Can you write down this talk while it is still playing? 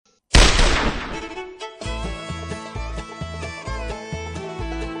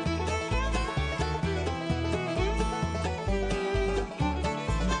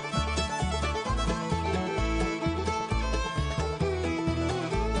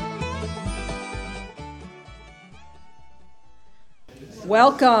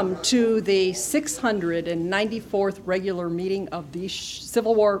Welcome to the 694th regular meeting of the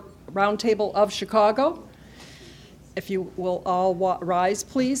Civil War Roundtable of Chicago. If you will all rise,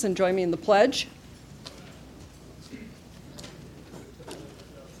 please, and join me in the pledge.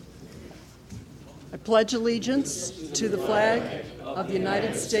 I pledge allegiance to the flag of the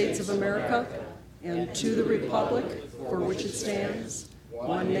United States of America and to the republic for which it stands,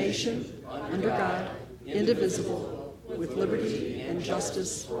 one nation, under God, indivisible, with liberty and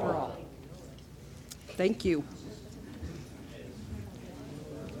justice for all. Thank you.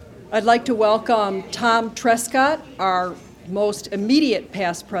 I'd like to welcome Tom Trescott, our most immediate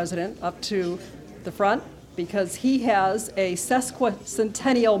past president, up to the front because he has a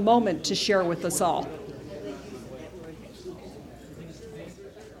sesquicentennial moment to share with us all.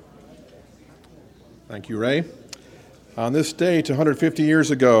 Thank you, Ray. On this date, 150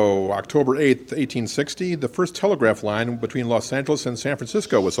 years ago, October 8th, 1860, the first telegraph line between Los Angeles and San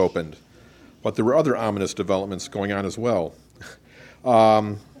Francisco was opened. But there were other ominous developments going on as well.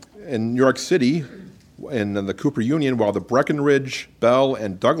 In New York City, in the Cooper Union, while the Breckinridge, Bell,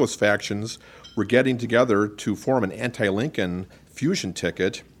 and Douglas factions were getting together to form an anti-Lincoln fusion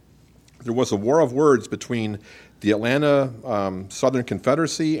ticket, there was a war of words between the Atlanta Southern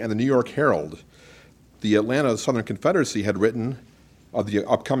Confederacy and the New York Herald. The Atlanta Southern Confederacy had written of the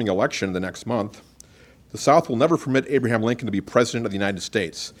upcoming election the next month, "The South will never permit Abraham Lincoln to be president of the United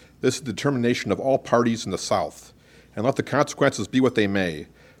States. This is the determination of all parties in the South, and let the consequences be what they may.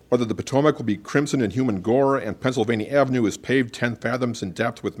 Whether the Potomac will be crimson in human gore and Pennsylvania Avenue is paved 10 fathoms in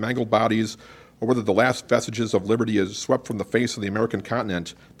depth with mangled bodies, or whether the last vestiges of liberty is swept from the face of the American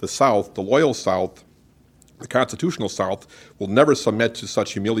continent, the South, the loyal South, the constitutional South, will never submit to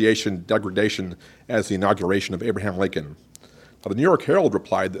such humiliation, degradation as the inauguration of Abraham Lincoln." Now, the New York Herald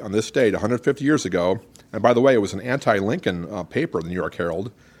replied on this date 150 years ago, and by the way, it was an anti-Lincoln paper, the New York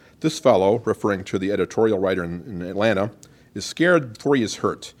Herald. "This fellow," referring to the editorial writer in Atlanta, "is scared before he is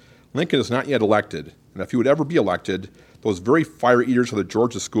hurt. Lincoln is not yet elected, and if he would ever be elected, those very fire eaters of the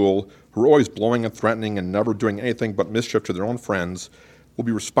Georgia School, who are always blowing and threatening and never doing anything but mischief to their own friends, will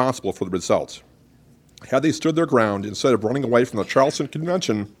be responsible for the result. Had they stood their ground instead of running away from the Charleston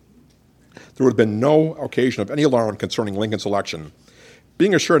Convention, there would have been no occasion of any alarm concerning Lincoln's election.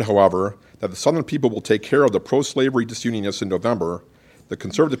 Being assured, however, that the Southern people will take care of the pro-slavery disunionists in November, the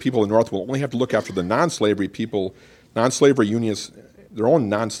conservative people in the North will only have to look after the non-slavery people, non-slavery unionists, their own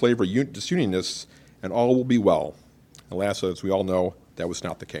non-slavery disunionists, and all will be well." Alas, as we all know, that was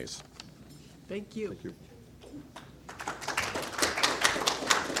not the case. Thank you. Thank you.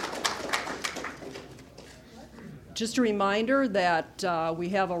 Just a reminder that we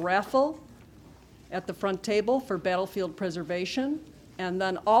have a raffle at the front table for battlefield preservation. And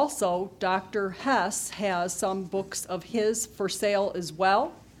then also, Dr. Hess has some books of his for sale as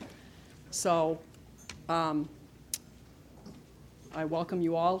well. So I welcome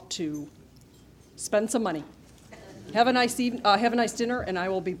you all to spend some money. Have a nice dinner, and I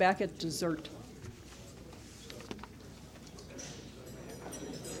will be back at dessert.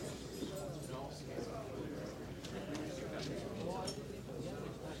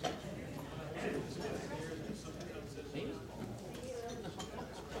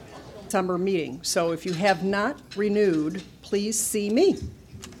 Summer meeting. So if you have not renewed, please see me.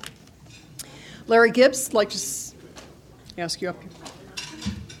 Larry Gibbs, I'd like to ask you up here.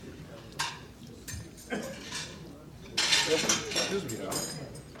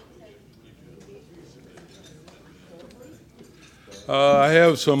 I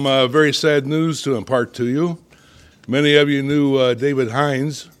have some very sad news to impart to you. Many of you knew David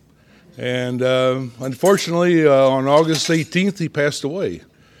Hines, and unfortunately on August 18th he passed away.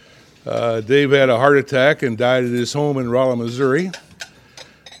 Dave had a heart attack and died at his home in Rolla, Missouri.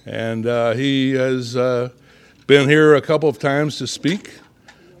 And he has been here a couple of times to speak.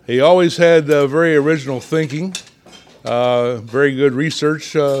 He always had very original thinking, very good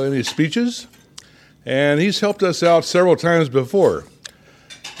research in his speeches. And he's helped us out several times before.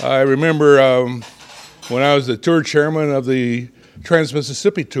 I remember when I was the tour chairman of the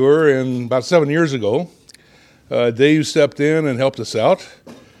Trans-Mississippi Tour about 7 years ago, Dave stepped in and helped us out.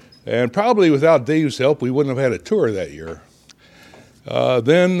 And probably without Dave's help, we wouldn't have had a tour that year.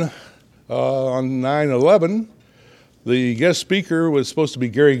 Then on 9/11, the guest speaker was supposed to be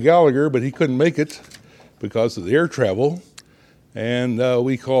Gary Gallagher, but he couldn't make it because of the air travel. And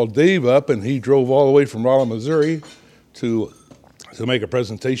we called Dave up, and he drove all the way from Rolla, Missouri to make a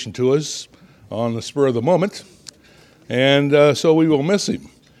presentation to us on the spur of the moment. And so we will miss him.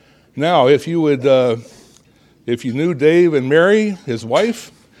 Now, if you knew Dave and Mary, his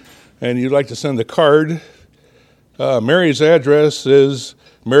wife, and you'd like to send a card Mary's address is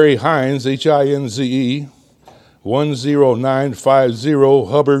Mary Hines, Hinze,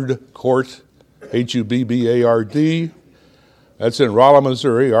 10950 Hubbard Court, Hubbard. That's in Rolla,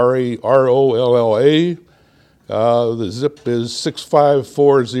 Missouri, Rolla. The zip is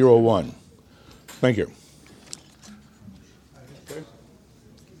 65401. Thank you.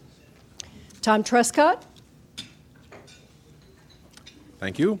 Tom Trescott.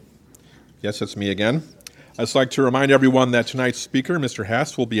 Thank you. Yes, it's me again. I'd just like to remind everyone that tonight's speaker, Mr.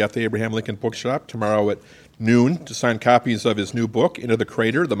 Hess, will be at the Abraham Lincoln Bookshop tomorrow at noon to sign copies of his new book, Into the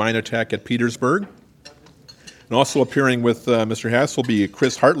Crater, The Mine Attack at Petersburg. And also appearing with Mr. Hess will be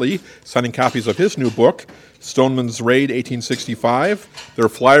Chris Hartley, signing copies of his new book, Stoneman's Raid 1865. There are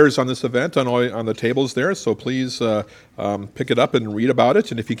flyers on this event on the tables there, so please pick it up and read about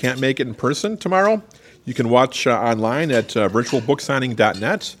it. And if you can't make it in person tomorrow, you can watch online at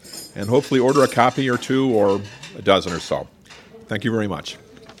virtualbooksigning.net and hopefully order a copy or two or a dozen or so. Thank you very much.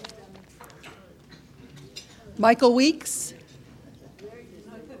 Michael Weeks.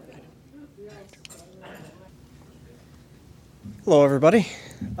 Hello, everybody.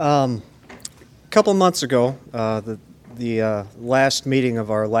 A couple months ago, the last meeting of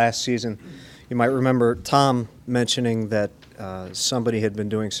our last season, you might remember Tom mentioning that somebody had been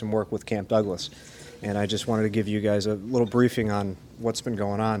doing some work with Camp Douglas, and I just wanted to give you guys a little briefing on what's been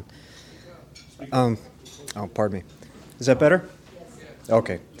going on. Oh, pardon me. Is that better?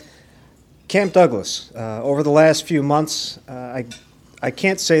 Okay. Camp Douglas. Over the last few months, I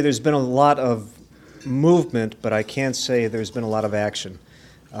can't say there's been a lot of movement, but I can say there's been a lot of action.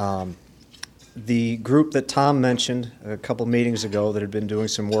 The group that Tom mentioned a couple meetings ago that had been doing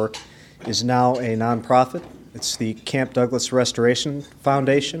some work is now a nonprofit. It's the Camp Douglas Restoration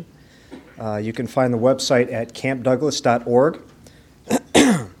Foundation. You can find the website at campdouglas.org.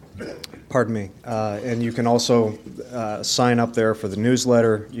 Pardon me. And you can also sign up there for the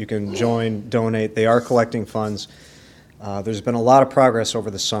newsletter. You can join, donate. They are collecting funds. There's been a lot of progress over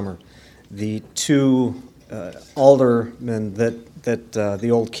the summer. The two aldermen that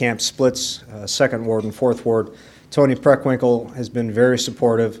the old camp splits, 2nd Ward and 4th Ward, Tony Preckwinkle has been very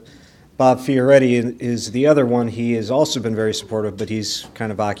supportive. Bob Fioretti is the other one. He has also been very supportive, but he's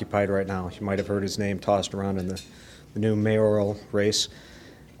kind of occupied right now. You might have heard his name tossed around in the new mayoral race.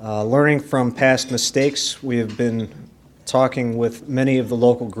 Learning from past mistakes, we have been talking with many of the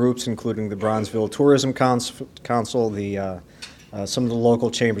local groups, including the Bronzeville Tourism Council, some of the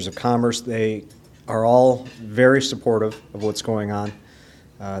local chambers of commerce. They are all very supportive of what's going on.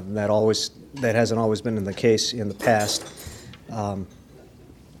 That hasn't always been the case in the past.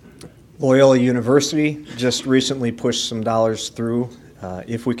 Loyola University just recently pushed some dollars through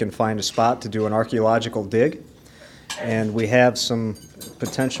if we can find a spot to do an archaeological dig. And we have some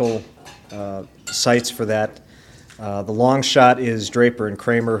potential sites for that. The long shot is Draper and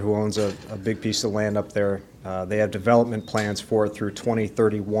Kramer, who owns a big piece of land up there. They have development plans for it through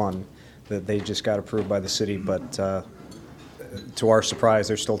 2031 that they just got approved by the city, but to our surprise,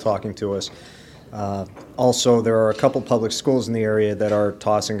 they're still talking to us. Also, there are a couple public schools in the area that are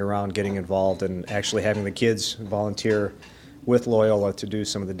tossing around getting involved and actually having the kids volunteer with Loyola to do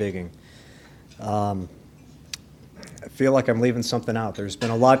some of the digging. I feel like I'm leaving something out. There's been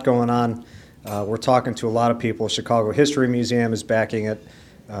a lot going on. We're talking to a lot of people. Chicago History Museum is backing it.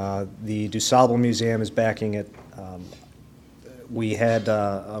 The DuSable Museum is backing it. We had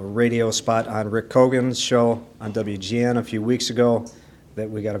a radio spot on Rick Cogan's show on WGN a few weeks ago that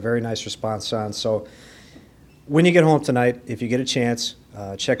we got a very nice response on. So when you get home tonight, if you get a chance,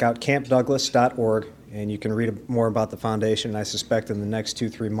 check out campdouglas.org, and you can read more about the foundation. And I suspect in the next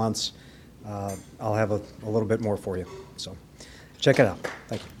 2-3 months, I'll have a little bit more for you. So check it out.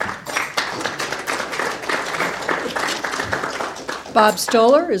 Thank you. Bob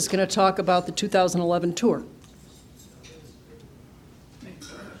Stoller is going to talk about the 2011 tour.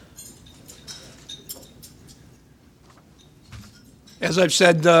 As I've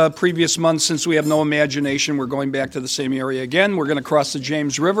said previous months, since we have no imagination, we're going back to the same area again. We're going to cross the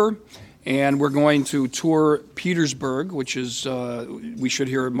James River, and we're going to tour Petersburg, which is we should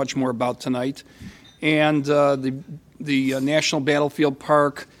hear much more about tonight, and the National Battlefield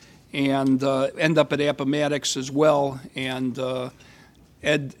Park, and end up at Appomattox as well. And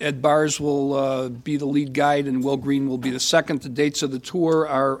Ed Bars will be the lead guide, and Will Green will be the second. The dates of the tour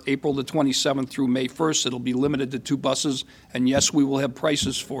are April the 27th through May 1st. It'll be limited to 2 buses, and yes, we will have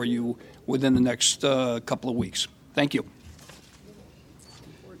prices for you within the next couple of weeks. Thank you.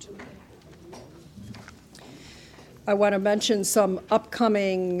 I want to mention some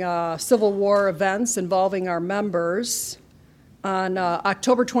upcoming Civil War events involving our members. On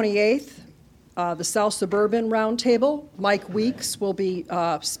October 28th, the South Suburban Roundtable. Mike Weeks will be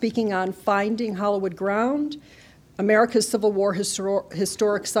speaking on Finding Hollywood Ground, America's Civil War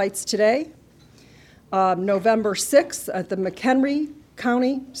Historic Sites Today. November 6th at the McHenry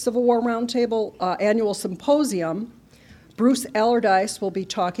County Civil War Roundtable Annual Symposium, Bruce Allardyce will be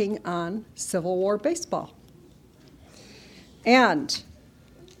talking on Civil War baseball. And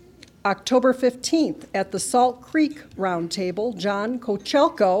October 15th at the Salt Creek Roundtable, John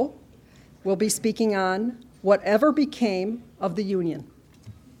Kochelko will be speaking on Whatever Became of the Union.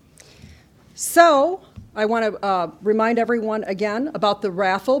 So I want to remind everyone again about the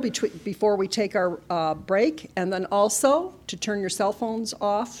raffle before we take our break, and then also to turn your cell phones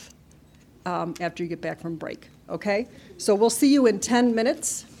off after you get back from break, okay? So we'll see you in 10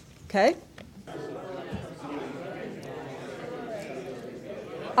 minutes, okay?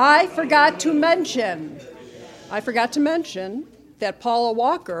 I forgot to mention that Paula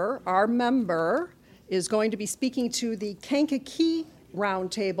Walker, our member, is going to be speaking to the Kankakee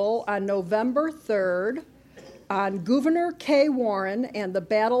Roundtable on November 3rd on Gouverneur K. Warren and the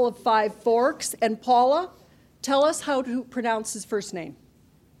Battle of Five Forks. And Paula, tell us how to pronounce his first name.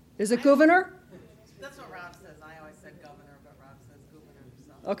 Is it Gouverneur? That's what Rob says. I always said governor, but Rob says Gouverneur.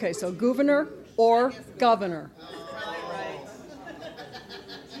 So. Okay, so Gouverneur or Governor. Probably right.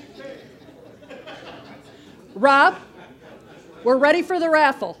 Rob, we're ready for the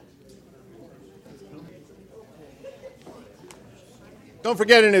raffle. Don't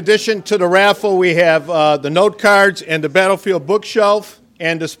forget, in addition to the raffle, we have the note cards and the Battlefield bookshelf,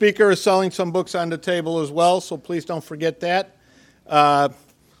 and the speaker is selling some books on the table as well, so please don't forget that.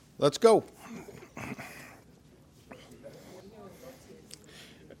 Let's go.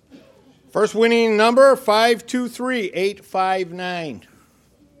 First winning number, 523859.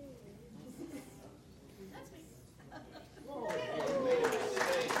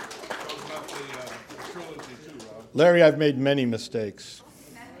 Larry, I've made many mistakes.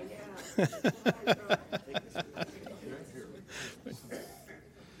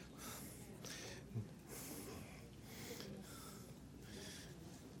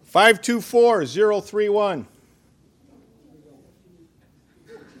 Five 524-031.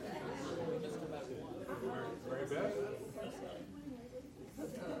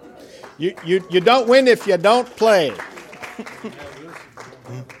 You don't win if you don't play.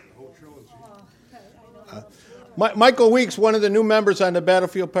 Michael Weeks, one of the new members on the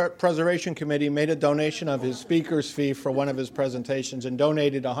Battlefield Preservation Committee, made a donation of his speaker's fee for one of his presentations and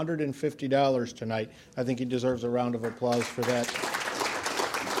donated $150 tonight. I think he deserves a round of applause for that.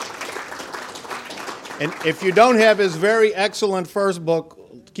 And if you don't have his very excellent first book,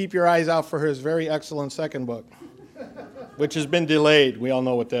 keep your eyes out for his very excellent second book, which has been delayed. We all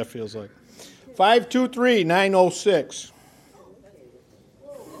know what that feels like. 523-906.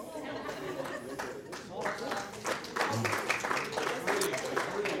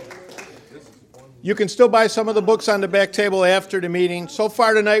 You can still buy some of the books on the back table after the meeting. So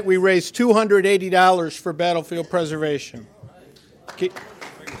far tonight, we raised $280 for battlefield preservation.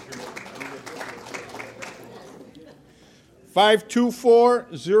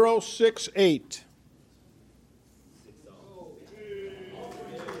 524-068.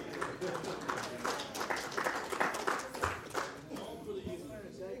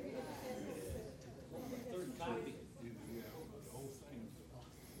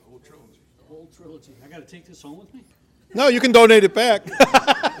 Trilogy. I got to take this home with me? No, you can donate it back. That's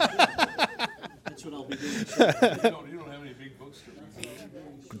what I'll be doing. You don't have any big books to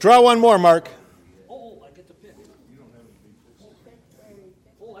read. Draw one more, Mark. Oh, I get to pick. You don't have any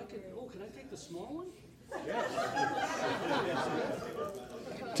big books. Can I take the small one?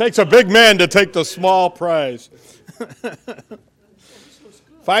 Takes a big man to take the small prize.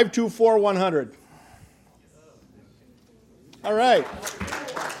 524-100. All right.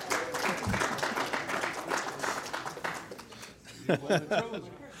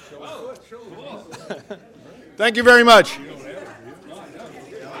 Thank you very much.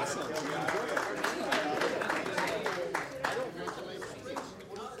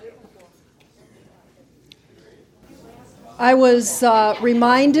 I was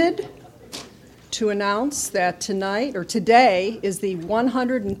reminded to announce that tonight, or today, is the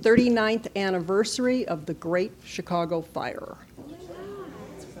 139th anniversary of the Great Chicago Fire.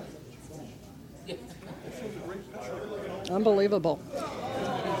 Unbelievable.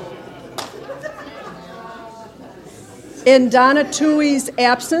 In Donna Tui's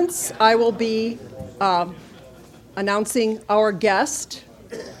absence, I will be announcing our guest.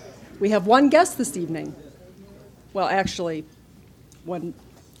 We have one guest this evening. Well, actually, one,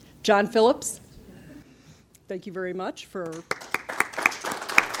 John Phillips. Thank you very much for...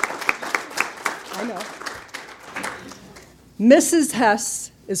 Mrs.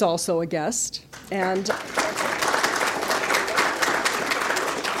 Hess is also a guest, and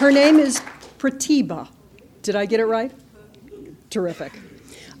her name is Pratibha. Did I get it right? Terrific.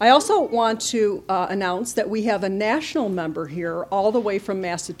 I also want to announce that we have a national member here all the way from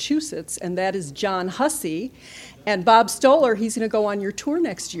Massachusetts, and that is John Hussey. And Bob Stoller, he's going to go on your tour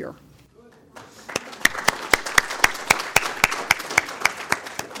next year.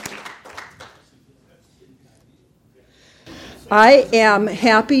 I am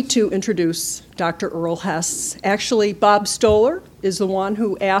happy to introduce Dr. Earl Hess. Actually, Bob Stoller is the one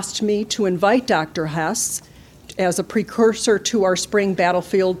who asked me to invite Dr. Hess as a precursor to our spring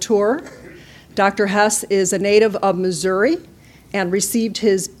battlefield tour. Dr. Hess is a native of Missouri and received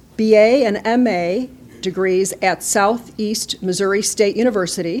his BA and MA degrees at Southeast Missouri State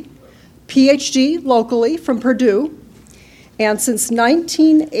University, PhD locally from Purdue, and since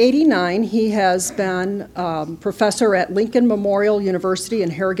 1989 he has been professor at Lincoln Memorial University in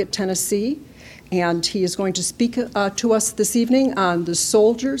Harrogate, Tennessee, and he is going to speak to us this evening on the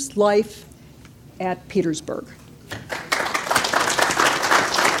soldier's life at Petersburg.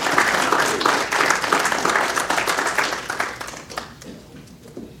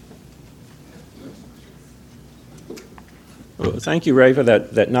 Well, thank you, Ray, for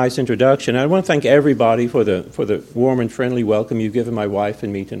that nice introduction. I want to thank everybody for the warm and friendly welcome you've given my wife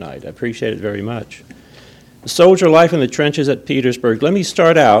and me tonight. I appreciate it very much. Soldier life in the trenches at Petersburg. Let me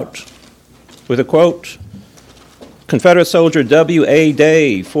start out with a quote. Confederate soldier W.A.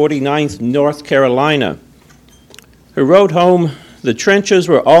 Day, 49th North Carolina, who wrote home, "The trenches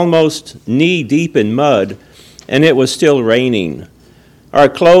were almost knee-deep in mud, and it was still raining. Our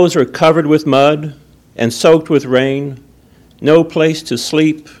clothes were covered with mud and soaked with rain. No place to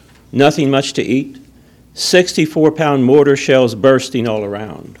sleep, nothing much to eat. 64-pound mortar shells bursting all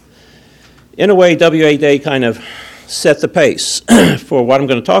around." In a way, W.A. Day kind of set the pace for what I'm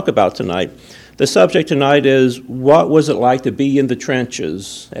going to talk about tonight. The subject tonight is, what was it like to be in the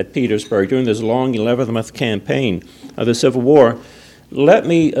trenches at Petersburg during this long 11-month campaign of the Civil War? Let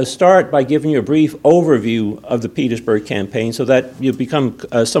me start by giving you a brief overview of the Petersburg campaign so that you become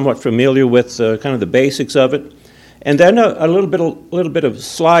somewhat familiar with kind of the basics of it. And then a little bit of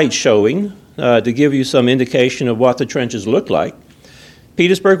slide showing to give you some indication of what the trenches looked like.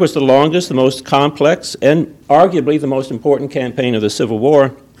 Petersburg was the longest, the most complex, and arguably the most important campaign of the Civil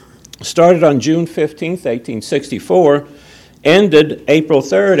War. Started on June 15th, 1864, ended April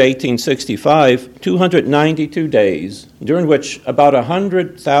 3rd, 1865, 292 days, during which about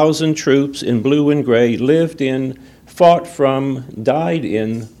 100,000 troops in blue and gray lived in, fought from, died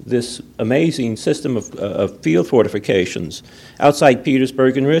in this amazing system of field fortifications outside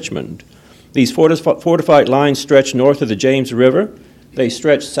Petersburg and Richmond. These fortified lines stretched north of the James River. They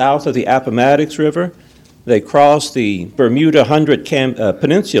stretched south of the Appomattox River. They crossed the Bermuda Hundred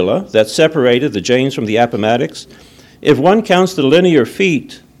Peninsula that separated the James from the Appomattox. If one counts the linear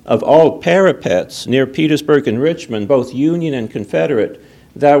feet of all parapets near Petersburg and Richmond, both Union and Confederate,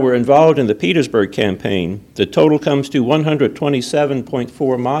 that were involved in the Petersburg campaign, the total comes to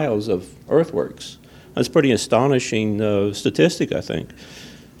 127.4 miles of earthworks. That's a pretty astonishing statistic, I think.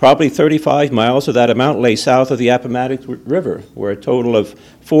 Probably 35 miles of that amount lay south of the Appomattox River, where a total of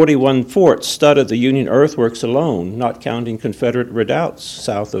 41 forts studded the Union earthworks alone, not counting Confederate redoubts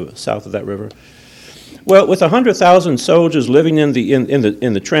south of that river. Well, with 100,000 soldiers living in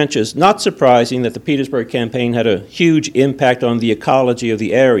the trenches, not surprising that the Petersburg campaign had a huge impact on the ecology of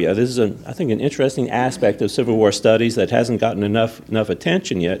the area. This is, I think, an interesting aspect of Civil War studies that hasn't gotten enough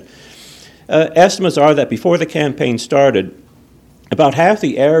attention yet. Estimates are that before the campaign started, about half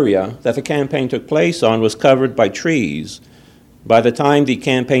the area that the campaign took place on was covered by trees. By the time the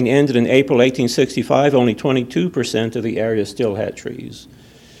campaign ended in April 1865, only 22% of the area still had trees.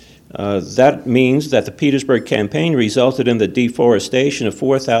 That means that the Petersburg campaign resulted in the deforestation of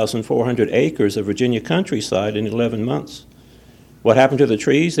 4,400 acres of Virginia countryside in 11 months. What happened to the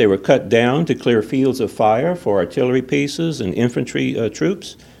trees? They were cut down to clear fields of fire for artillery pieces and infantry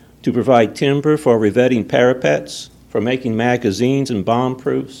troops, to provide timber for revetting parapets, for making magazines and bomb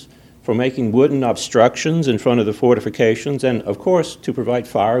proofs, for making wooden obstructions in front of the fortifications, and of course to provide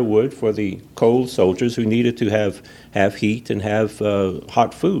firewood for the cold soldiers who needed to have heat and have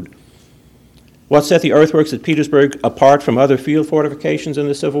hot food. What set the earthworks at Petersburg apart from other field fortifications in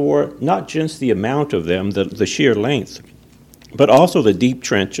the Civil War? Not just the amount of them, the sheer length, but also the deep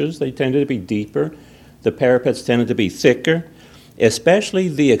trenches. They tended to be deeper. The parapets tended to be thicker, especially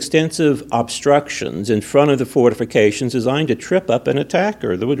the extensive obstructions in front of the fortifications designed to trip up an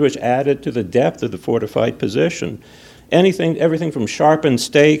attacker, which added to the depth of the fortified position. Everything from sharpened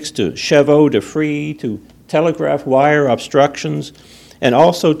stakes to chevaux de frise to telegraph wire obstructions, and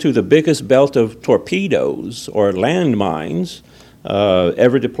also to the biggest belt of torpedoes or landmines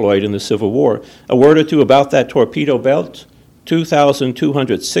ever deployed in the Civil War. A word or two about that torpedo belt.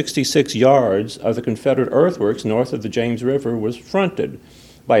 2,266 yards of the Confederate earthworks north of the James River was fronted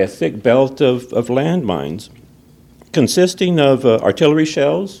by a thick belt of landmines, consisting of artillery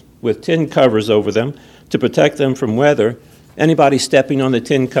shells with tin covers over them to protect them from weather. Anybody stepping on the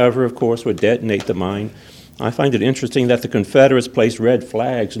tin cover, of course, would detonate the mine. I find it interesting that the Confederates placed red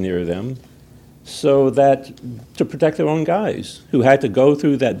flags near them so that to protect their own guys who had to go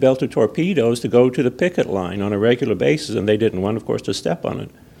through that belt of torpedoes to go to the picket line on a regular basis, and they didn't want, of course, to step on it.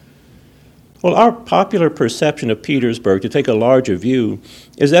 Well, our popular perception of Petersburg, to take a larger view,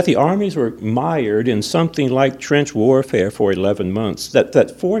 is that the armies were mired in something like trench warfare for 11 months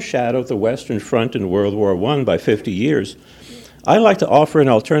that foreshadowed the Western Front in World War I by 50 years. I like to offer an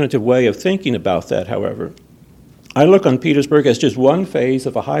alternative way of thinking about that, however. I look on Petersburg as just one phase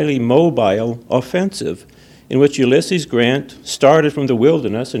of a highly mobile offensive in which Ulysses Grant started from the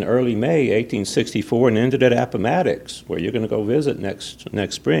Wilderness in early May 1864 and ended at Appomattox, where you're going to go visit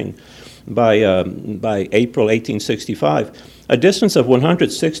next spring, by April 1865, a distance of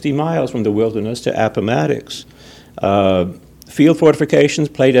 160 miles from the Wilderness to Appomattox. Field fortifications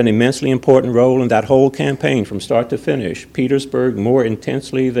played an immensely important role in that whole campaign from start to finish. Petersburg more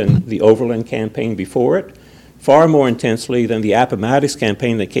intensely than the Overland campaign before it, far more intensely than the Appomattox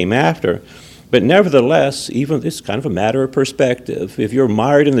campaign that came after. But nevertheless, even it's kind of a matter of perspective. If you're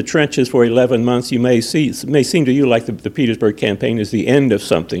mired in the trenches for 11 months, it may seem to you like the Petersburg campaign is the end of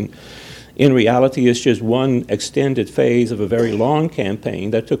something. In reality, it's just one extended phase of a very long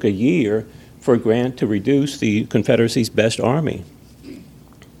campaign that took a year for Grant to reduce the Confederacy's best army.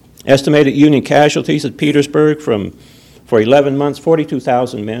 Estimated Union casualties at Petersburg for 11 months,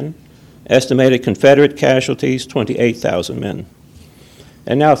 42,000 men. Estimated Confederate casualties, 28,000 men.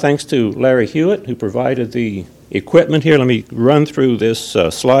 And now, thanks to Larry Hewitt, who provided the equipment here, let me run through this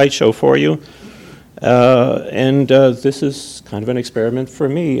slideshow for you. This is kind of an experiment for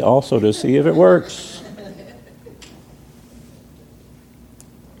me also to see if it works.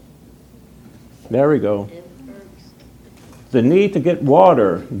 There we go. The need to get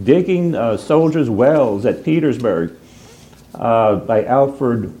water, digging soldiers' wells at Petersburg by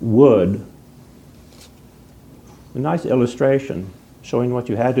Alfred Wood. A nice illustration showing what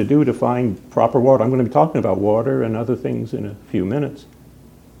you had to do to find proper water. I'm going to be talking about water and other things in a few minutes.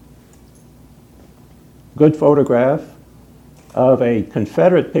 Good photograph of a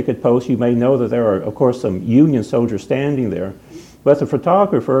Confederate picket post. You may know that there are, of course, some Union soldiers standing there. But the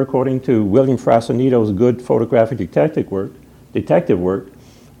photographer, according to William Frasanito's good photographic detective work,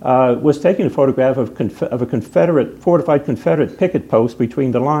 was taking a photograph of a fortified Confederate picket post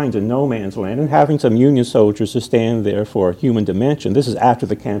between the lines in no man's land and having some Union soldiers to stand there for human dimension. This is after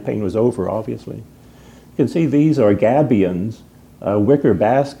the campaign was over, obviously. You can see these are gabions, wicker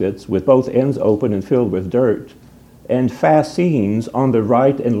baskets with both ends open and filled with dirt, and fascines on the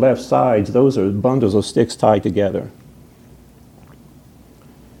right and left sides. Those are bundles of sticks tied together.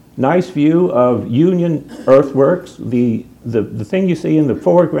 Nice view of Union earthworks. The thing you see in the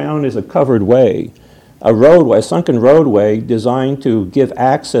foreground is a covered way, a sunken roadway designed to give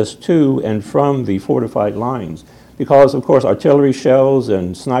access to and from the fortified lines. Because, of course, artillery shells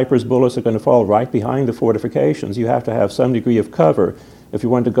and snipers' bullets are going to fall right behind the fortifications. You have to have some degree of cover if you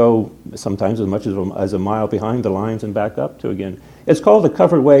want to go sometimes as much as a mile behind the lines and back up to again. It's called a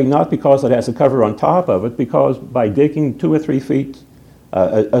covered way not because it has a cover on top of it, because by digging 2 or 3 feet,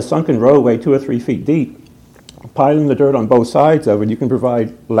 a sunken roadway 2 or 3 feet deep, piling the dirt on both sides of it, you can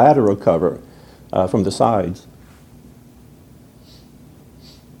provide lateral cover from the sides.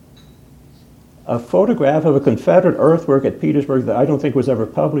 A photograph of a Confederate earthwork at Petersburg that I don't think was ever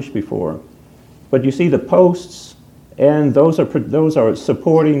published before. But you see the posts, and those are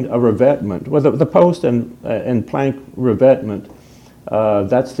supporting a revetment. Well, the post and plank revetment,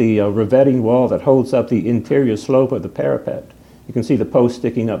 that's the revetting wall that holds up the interior slope of the parapet. You can see the post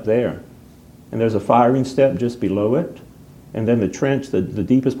sticking up there. And there's a firing step just below it. And then the trench, the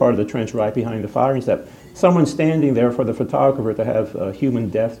deepest part of the trench right behind the firing step. Someone standing there for the photographer to have human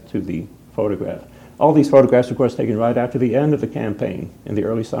depth to the photograph. All these photographs, of course, taken right after the end of the campaign in the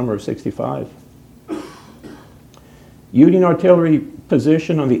early summer of '65. Union artillery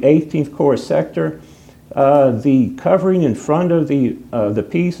position on the 18th Corps sector. The covering in front of the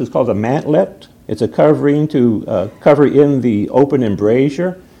piece is called a mantlet. It's a covering to cover in the open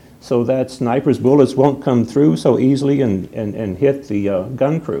embrasure so that snipers' bullets won't come through so easily and hit the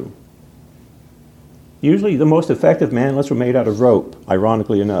gun crew. Usually the most effective mantlets were made out of rope,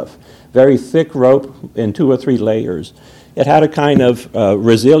 ironically enough. Very thick rope in 2 or 3 layers. It had a kind of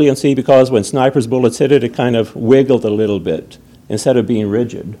resiliency because when snipers' bullets hit it, it kind of wiggled a little bit instead of being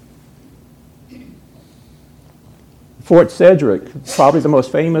rigid. Fort Sedgwick, probably the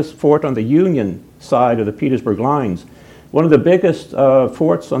most famous fort on the Union side of the Petersburg lines. One of the biggest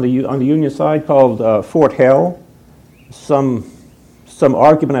forts on the Union side called Fort Hell. Some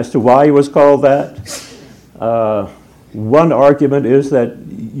argument as to why it was called that. One argument is that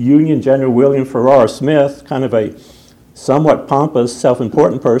Union General William Farrar Smith, kind of a somewhat pompous,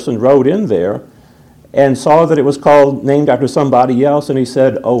 self-important person, rode in there and saw that it was named after somebody else, and he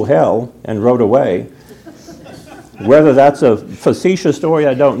said, "Oh hell," and rode away. Whether that's a facetious story,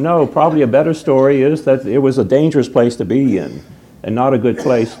 I don't know. Probably a better story is that it was a dangerous place to be in and not a good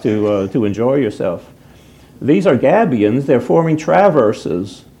place to enjoy yourself. These are gabions. They're forming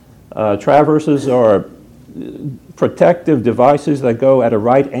traverses. Traverses are protective devices that go at a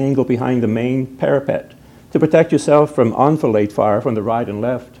right angle behind the main parapet to protect yourself from enfilade fire from the right and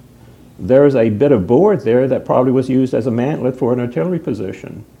left. There's a bit of board there that probably was used as a mantlet for an artillery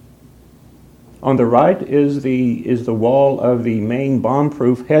position. On the right is the wall of the main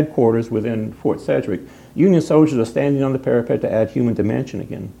bomb-proof headquarters within Fort Sedgwick. Union soldiers are standing on the parapet to add human dimension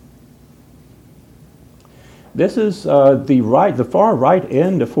again. This is the far right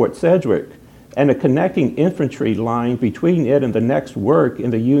end of Fort Sedgwick, and a connecting infantry line between it and the next work in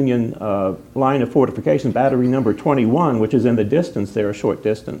the Union line of fortification, battery number 21, which is in the distance there, a short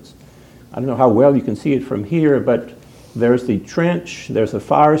distance. I don't know how well you can see it from here, but there's the trench, there's the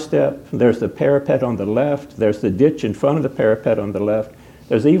fire step, there's the parapet on the left, there's the ditch in front of the parapet on the left.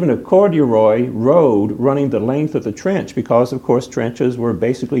 There's even a corduroy road running the length of the trench because, of course, trenches were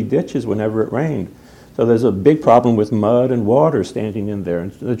basically ditches whenever it rained. So there's a big problem with mud and water standing in there.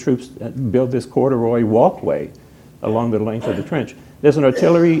 And the troops built this corduroy walkway along the length of the trench. There's an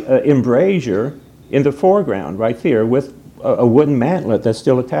artillery embrasure in the foreground right there with a wooden mantlet that's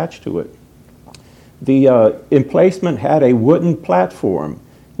still attached to it. The emplacement had a wooden platform,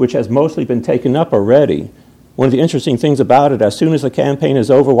 which has mostly been taken up already. One of the interesting things about it, as soon as the campaign is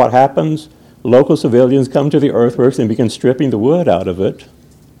over, what happens? Local civilians come to the earthworks and begin stripping the wood out of it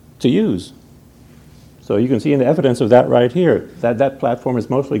to use. So you can see an evidence of that right here. That platform is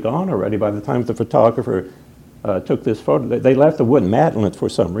mostly gone already by the time the photographer took this photo. They left the wooden mantlet for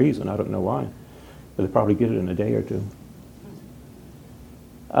some reason. I don't know why. But they'll probably get it in a day or two.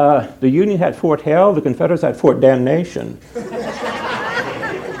 The Union had Fort Hell. The Confederates had Fort Damnation.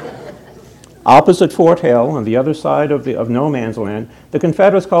 Opposite Fort Hell, on the other side of no man's land, the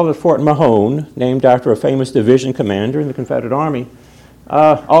Confederates called it Fort Mahone, named after a famous division commander in the Confederate Army.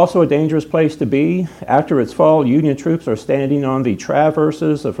 Also a dangerous place to be. After its fall, Union troops are standing on the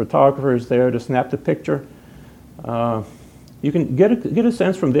traverses. The photographer is there to snap the picture. You can get a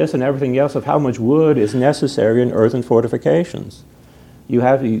sense from this and everything else of how much wood is necessary in earthen fortifications. You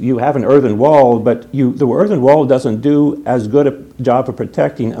have an earthen wall, but the earthen wall doesn't do as good a job of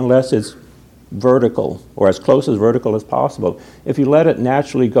protecting unless it's vertical, or as close as vertical as possible. If you let it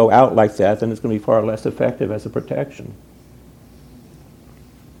naturally go out like that, then it's going to be far less effective as a protection.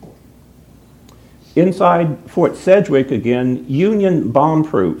 Inside Fort Sedgwick, again, Union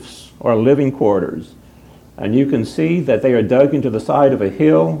bomb-proofs, or living quarters. And you can see that they are dug into the side of a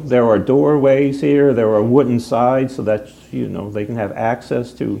hill. There are doorways here. There are wooden sides so that, they can have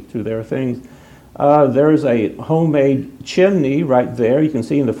access to their things. There's a homemade chimney right there, you can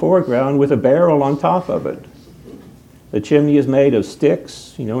see in the foreground, with a barrel on top of it. The chimney is made of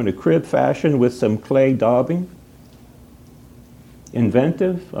sticks, in a crib fashion with some clay daubing.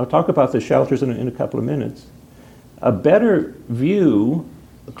 Inventive. I'll talk about the shelters in a couple of minutes. A better view,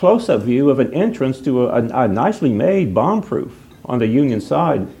 a close-up view of an entrance to a nicely made bomb-proof on the Union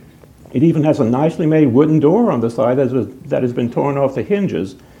side. It even has a nicely made wooden door on the side that has been torn off the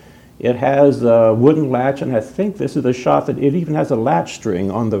hinges. It has a wooden latch, and I think this is a shot that it even has a latch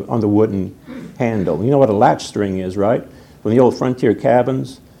string on the wooden handle. You know what a latch string is, right? From the old frontier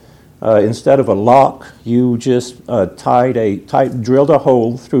cabins. Instead of a lock, you just drilled a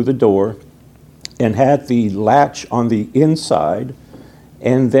hole through the door and had the latch on the inside,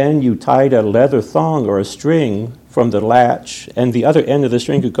 and then you tied a leather thong or a string from the latch, and the other end of the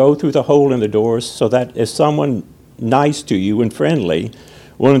string could go through the hole in the door so that if someone nice to you and friendly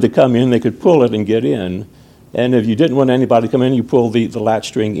wanted to come in, they could pull it and get in. And if you didn't want anybody to come in, you pulled the latch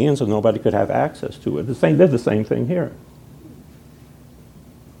string in so nobody could have access to it. Did the same thing here.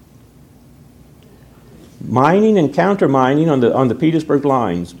 Mining and counter-mining on the Petersburg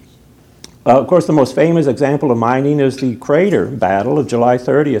lines. Of course, the most famous example of mining is the Crater Battle of July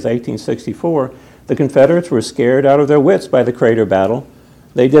 30th, 1864. The Confederates were scared out of their wits by the Crater Battle.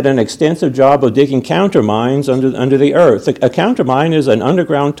 They did an extensive job of digging countermines under the earth. A countermine is an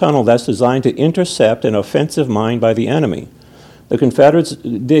underground tunnel that's designed to intercept an offensive mine by the enemy. The Confederates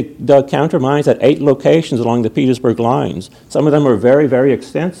dug countermines at 8 locations along the Petersburg lines. Some of them were very, very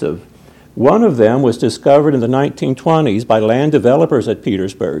extensive. One of them was discovered in the 1920s by land developers at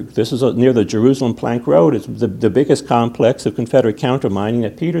Petersburg. This is near the Jerusalem Plank Road. It's the biggest complex of Confederate countermining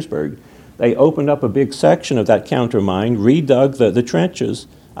at Petersburg. They opened up a big section of that countermine, redug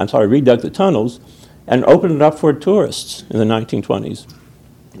the tunnels, and opened it up for tourists in the 1920s.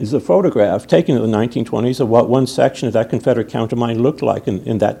 This is a photograph taken in the 1920s of what one section of that Confederate countermine looked like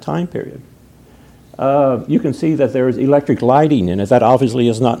in that time period. You can see that there is electric lighting in it. That obviously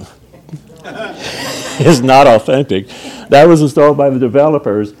is not is not authentic. That was installed by the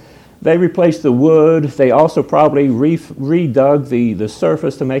developers. They replaced the wood. They also probably redug the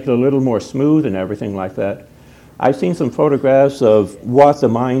surface to make it a little more smooth and everything like that. I've seen some photographs of what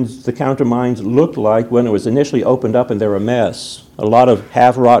the counter mines looked like when it was initially opened up, and they're a mess. A lot of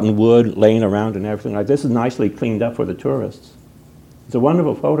half-rotten wood laying around and everything like this. Is nicely cleaned up for the tourists. It's a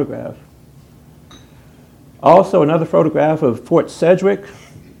wonderful photograph. Also, another photograph of Fort Sedgwick.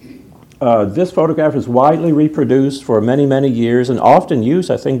 This photograph is widely reproduced for many, many years and often used,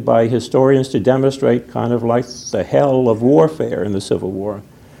 I think, by historians to demonstrate kind of like the hell of warfare in the Civil War.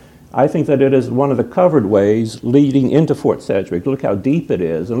 I think that it is one of the covered ways leading into Fort Sedgwick. Look how deep it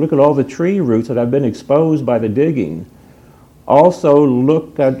is, and look at all the tree roots that have been exposed by the digging. Also,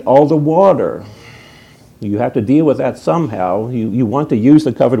 look at all the water. You have to deal with that somehow. You want to use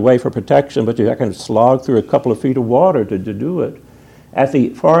the covered way for protection, but you have to slog through a couple of feet of water to do it. At the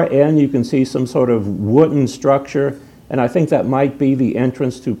far end, you can see some sort of wooden structure, and I think that might be the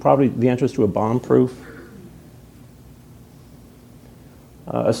entrance to a bomb-proof.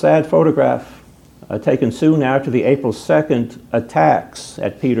 A sad photograph taken soon after the April 2nd attacks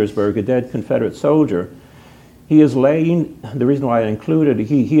at Petersburg, a dead Confederate soldier. He is laying, the reason why I included,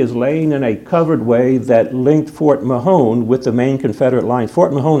 he is laying in a covered way that linked Fort Mahone with the main Confederate line.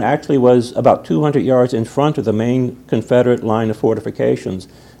 Fort Mahone actually was about 200 yards in front of the main Confederate line of fortifications,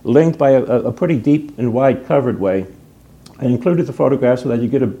 linked by a pretty deep and wide covered way. I included the photograph so that you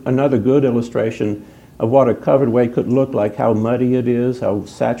get another good illustration of what a covered way could look like, how muddy it is, how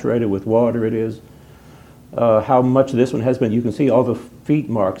saturated with water it is, how much this one has been. You can see all the feet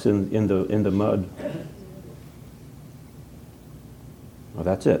marks in the mud. Well,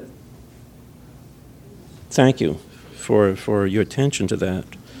 that's it. Thank you for your attention to that.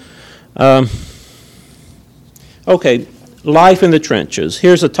 Okay, life in the trenches.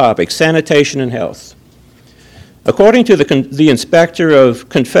 Here's a topic: sanitation and health. According to the inspector of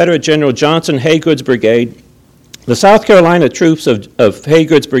Confederate General Johnson Haygood's brigade, the South Carolina troops of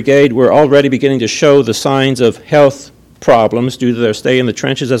Haygood's brigade were already beginning to show the signs of health problems due to their stay in the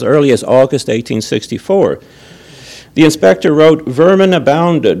trenches as early as August 1864. The inspector wrote, "Vermin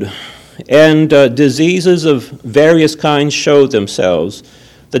abounded, and diseases of various kinds showed themselves.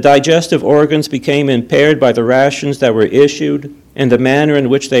 The digestive organs became impaired by the rations that were issued and the manner in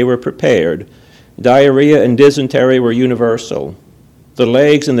which they were prepared. Diarrhea and dysentery were universal. The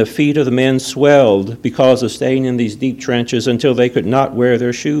legs and the feet of the men swelled because of staying in these deep trenches until they could not wear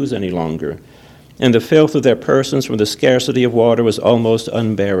their shoes any longer, and the filth of their persons from the scarcity of water was almost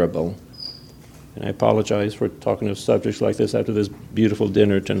unbearable." And I apologize for talking of subjects like this after this beautiful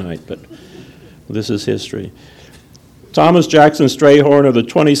dinner tonight, but this is history. Thomas Jackson Strayhorn of the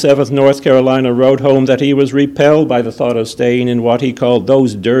 27th North Carolina wrote home that he was repelled by the thought of staying in what he called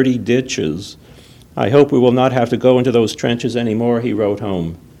those dirty ditches. "I hope we will not have to go into those trenches anymore," he wrote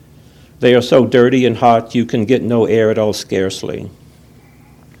home. "They are so dirty and hot you can get no air at all scarcely."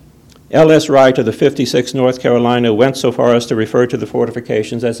 L.S. Wright of the 56th North Carolina went so far as to refer to the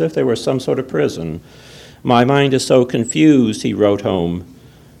fortifications as if they were some sort of prison. "My mind is so confused," he wrote home,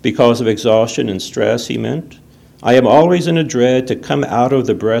 "because of exhaustion and stress," he meant. "I am always in a dread to come out of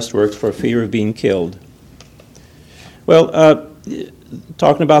the breastworks for fear of being killed." Well,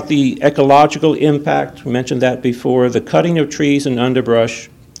 talking about the ecological impact, we mentioned that before, the cutting of trees and underbrush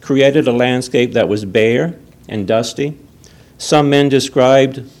created a landscape that was bare and dusty. Some men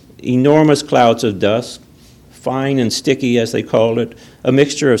described enormous clouds of dust, fine and sticky as they called it, a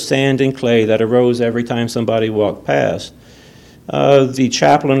mixture of sand and clay that arose every time somebody walked past. The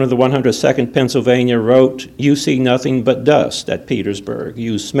chaplain of the 102nd Pennsylvania wrote, "You see nothing but dust at Petersburg.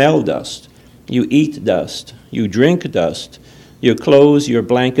 You smell dust. You eat dust. You drink dust. Your clothes, your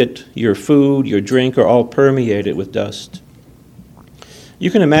blanket, your food, your drink are all permeated with dust." You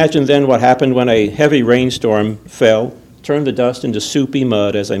can imagine then what happened when a heavy rainstorm fell, turned the dust into soupy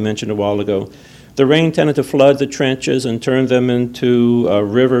mud, as I mentioned a while ago. The rain tended to flood the trenches and turn them into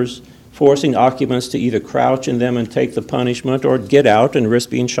rivers, forcing occupants to either crouch in them and take the punishment or get out and risk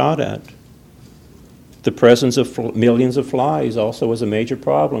being shot at. The presence of millions of flies also was a major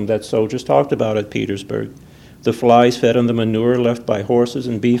problem that soldiers talked about at Petersburg. The flies fed on the manure left by horses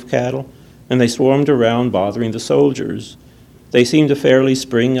and beef cattle, and they swarmed around bothering the soldiers. They seem to fairly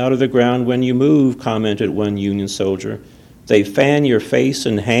spring out of the ground when you move, commented one Union soldier. They fan your face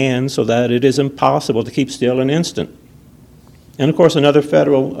and hands so that it is impossible to keep still an instant. And of course, another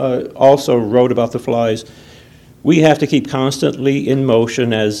Federal also wrote about the flies. We have to keep constantly in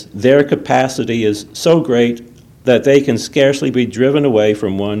motion as their capacity is so great that they can scarcely be driven away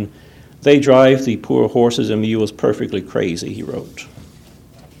from one. They drive the poor horses and mules perfectly crazy, he wrote.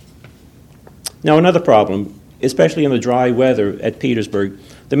 Now, another problem, especially in the dry weather at Petersburg,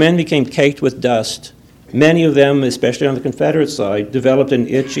 the men became caked with dust. Many of them, especially on the Confederate side, developed an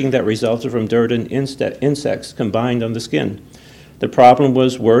itching that resulted from dirt and insects combined on the skin. The problem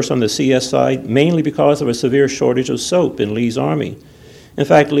was worse on the CS side, mainly because of a severe shortage of soap in Lee's army. In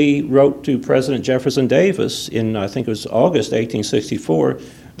fact, Lee wrote to President Jefferson Davis in, I think it was August 1864,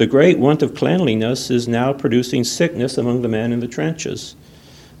 the great want of cleanliness is now producing sickness among the men in the trenches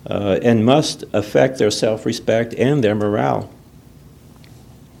and must affect their self-respect and their morale.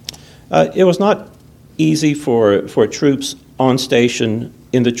 It was not easy for troops on station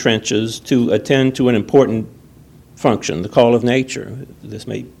in the trenches to attend to an important function, the call of nature.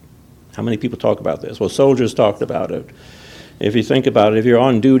 How many people talk about this? Well, soldiers talked about it. If you think about it, if you're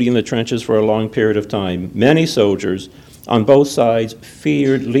on duty in the trenches for a long period of time, many soldiers on both sides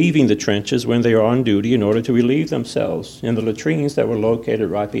feared leaving the trenches when they are on duty in order to relieve themselves in the latrines that were located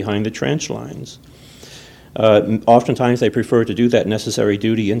right behind the trench lines. Oftentimes they preferred to do that necessary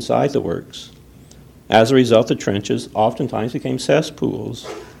duty inside the works. As a result, the trenches oftentimes became cesspools,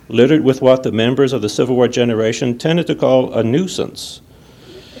 littered with what the members of the Civil War generation tended to call a nuisance,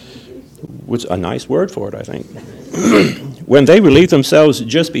 which is a nice word for it, I think. When they relieved themselves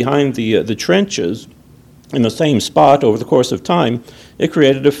just behind the trenches in the same spot over the course of time, it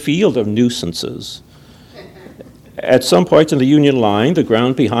created a field of nuisances. At some points in the Union line, the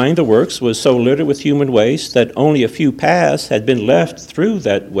ground behind the works was so littered with human waste that only a few paths had been left through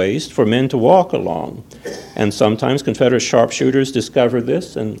that waste for men to walk along. And sometimes Confederate sharpshooters discovered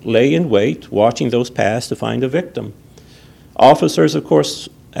this and lay in wait, watching those paths to find a victim. Officers, of course,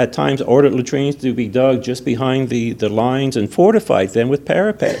 at times ordered latrines to be dug just behind the lines and fortified them with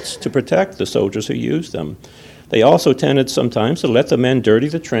parapets to protect the soldiers who used them. They also tended sometimes to let the men dirty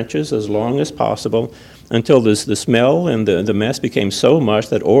the trenches as long as possible until the smell and the mess became so much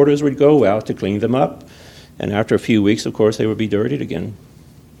that orders would go out to clean them up. And after a few weeks, of course, they would be dirtied again.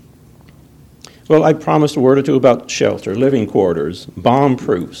 Well, I promised a word or two about shelter, living quarters,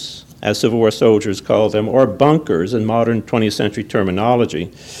 bomb-proofs, as Civil War soldiers called them, or bunkers in modern 20th century terminology.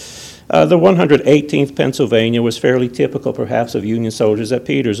 The 118th Pennsylvania was fairly typical, perhaps, of Union soldiers at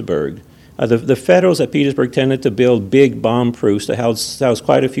Petersburg. The Federals at Petersburg tended to build big bomb-proofs to house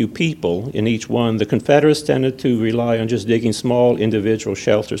quite a few people in each one. The Confederates tended to rely on just digging small individual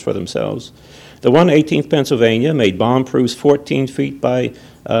shelters for themselves. The 118th Pennsylvania made bomb-proofs 14 feet by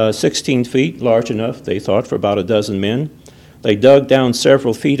 16 feet, large enough, they thought, for about a dozen men. They dug down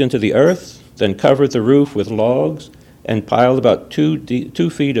several feet into the earth, then covered the roof with logs, and piled about 2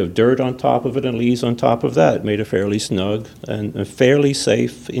 feet of dirt on top of it and leaves on top of that. It made a fairly snug and a fairly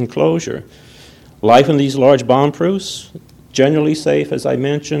safe enclosure. Life in these large bomb-proofs, generally safe, as I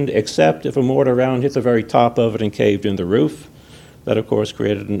mentioned, except if a mortar round hit the very top of it and caved in the roof. That, of course,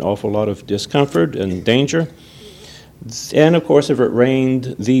 created an awful lot of discomfort and danger. And, of course, if it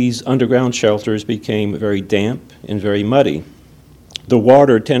rained, these underground shelters became very damp and very muddy. The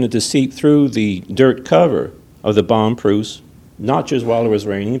water tended to seep through the dirt cover of the bomb-proofs, not just while it was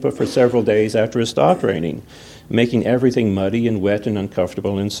raining, but for several days after it stopped raining, making everything muddy and wet and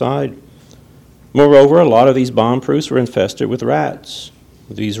uncomfortable inside. Moreover, a lot of these bomb-proofs were infested with rats.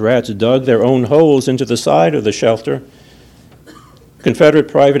 These rats dug their own holes into the side of the shelter. Confederate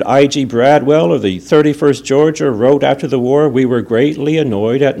Private I.G. Bradwell of the 31st Georgia wrote after the war, "We were greatly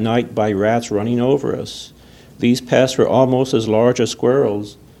annoyed at night by rats running over us. These pests were almost as large as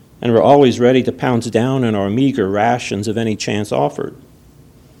squirrels, and were always ready to pounce down on our meager rations if any chance offered."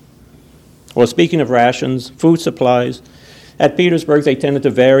 Well, speaking of rations, food supplies, at Petersburg they tended to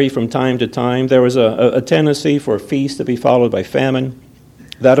vary from time to time. There was a tendency for feast to be followed by famine.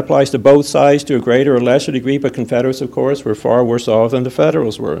 That applies to both sides to a greater or lesser degree, but Confederates, of course, were far worse off than the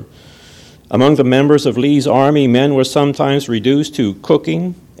Federals were. Among the members of Lee's army, men were sometimes reduced to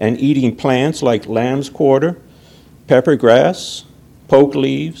cooking and eating plants like lamb's quarter, pepper grass, poke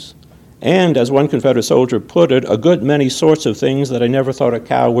leaves, and, as one Confederate soldier put it, a good many sorts of things that I never thought a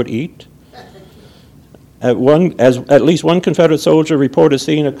cow would eat. At least one Confederate soldier reported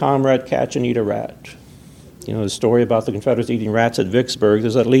seeing a comrade catch and eat a rat. You know, the story about the Confederates eating rats at Vicksburg,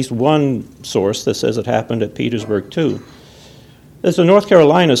 there's at least one source that says it happened at Petersburg, too. There's a North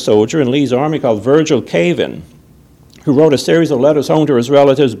Carolina soldier in Lee's army called Virgil Caven, who wrote a series of letters home to his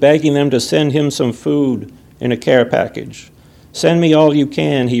relatives begging them to send him some food in a care package. "Send me all you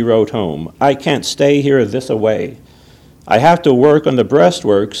can," he wrote home. "I can't stay here this away. I have to work on the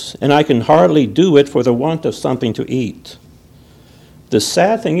breastworks, and I can hardly do it for the want of something to eat." The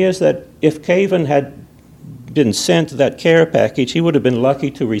sad thing is that if Caven had been sent that care package, he would have been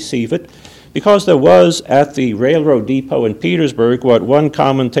lucky to receive it, because there was at the railroad depot in Petersburg what one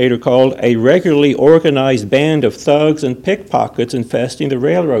commentator called a regularly organized band of thugs and pickpockets infesting the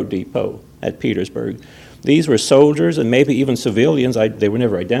railroad depot at Petersburg. These were soldiers and maybe even civilians. They were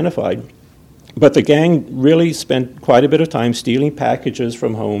never identified. But the gang really spent quite a bit of time stealing packages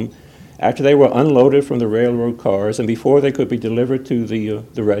from home after they were unloaded from the railroad cars and before they could be delivered to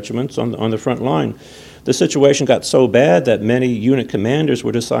the regiments on the front line. The situation got so bad that many unit commanders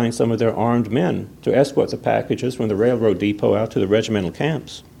would assign some of their armed men to escort the packages from the railroad depot out to the regimental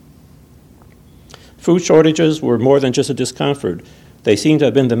camps. Food shortages were more than just a discomfort. They seem to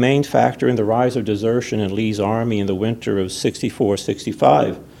have been the main factor in the rise of desertion in Lee's army in the winter of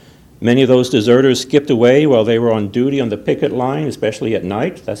 64-65. Many of those deserters skipped away while they were on duty on the picket line, especially at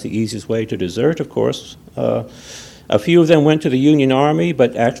night. That's the easiest way to desert, of course. A few of them went to the Union Army,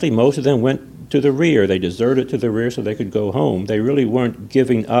 but actually most of them went to the rear. They deserted to the rear so they could go home. They really weren't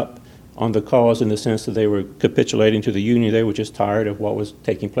giving up on the cause in the sense that they were capitulating to the Union. They were just tired of what was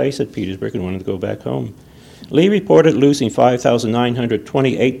taking place at Petersburg and wanted to go back home. Lee reported losing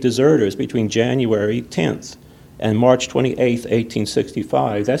 5,928 deserters between January 10th and March 28th,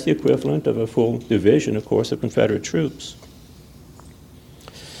 1865. That's the equivalent of a full division, of course, of Confederate troops.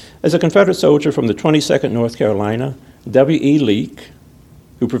 As a Confederate soldier from the 22nd North Carolina, W.E. Leake,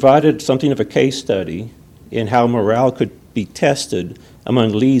 who provided something of a case study in how morale could be tested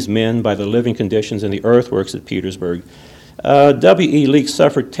among Lee's men by the living conditions in the earthworks at Petersburg. W.E. Leake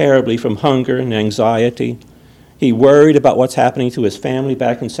suffered terribly from hunger and anxiety. He worried about what's happening to his family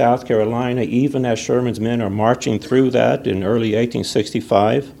back in South Carolina, even as Sherman's men are marching through that in early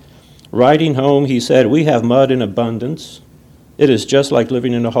 1865. Writing home, he said, "We have mud in abundance. It is just like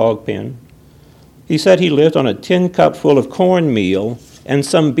living in a hog pen." He said he lived on a tin cup full of cornmeal and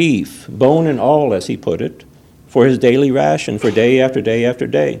some beef, bone and all, as he put it, for his daily ration for day after day after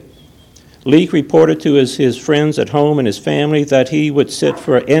day. Leake reported to his friends at home and his family that he would sit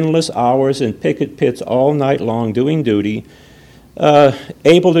for endless hours in picket pits all night long doing duty,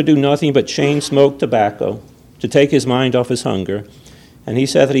 able to do nothing but chain smoke tobacco to take his mind off his hunger. And he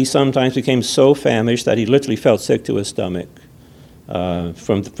said that he sometimes became so famished that he literally felt sick to his stomach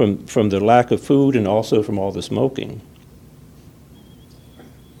from the lack of food and also from all the smoking.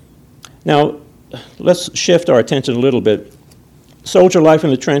 Now, let's shift our attention a little bit. Soldier life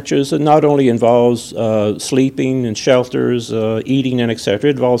in the trenches not only involves sleeping in shelters, eating, and etc.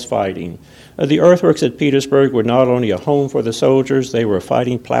 It involves fighting. The earthworks at Petersburg were not only a home for the soldiers, they were a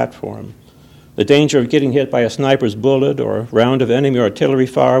fighting platform. The danger of getting hit by a sniper's bullet or a round of enemy artillery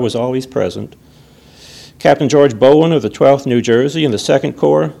fire was always present. Captain George Bowen of the 12th New Jersey in the 2nd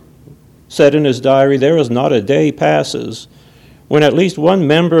Corps said in his diary, "There is not a day passes when at least one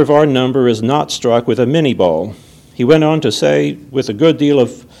member of our number is not struck with a mini-ball." He went on to say, with a good deal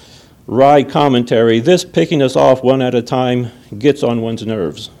of wry commentary, "This picking us off one at a time gets on one's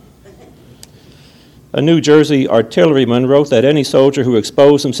nerves." A New Jersey artilleryman wrote that any soldier who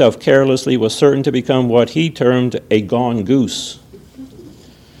exposed himself carelessly was certain to become what he termed a gone goose.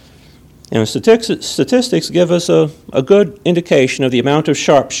 And statistics give us a good indication of the amount of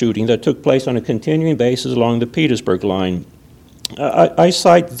sharpshooting that took place on a continuing basis along the Petersburg line. I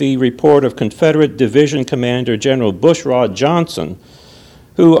cite the report of Confederate Division Commander General Bushrod Johnson,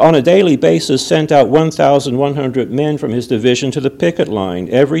 who on a daily basis sent out 1,100 men from his division to the picket line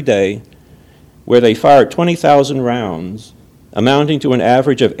every day, where they fired 20,000 rounds, amounting to an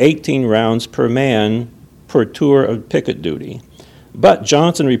average of 18 rounds per man per tour of picket duty. But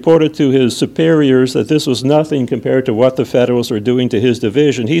Johnson reported to his superiors that this was nothing compared to what the Federals were doing to his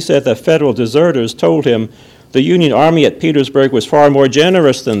division. He said that Federal deserters told him the Union Army at Petersburg was far more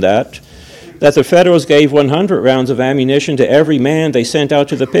generous than that the Federals gave 100 rounds of ammunition to every man they sent out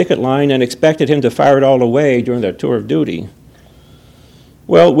to the picket line and expected him to fire it all away during their tour of duty.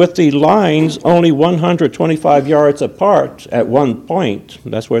 Well, with the lines only 125 yards apart at one point,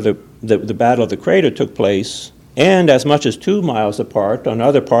 that's where the Battle of the Crater took place, and as much as 2 miles apart on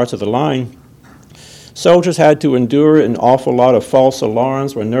other parts of the line, soldiers had to endure an awful lot of false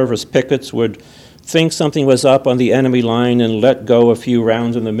alarms where nervous pickets would think something was up on the enemy line and let go a few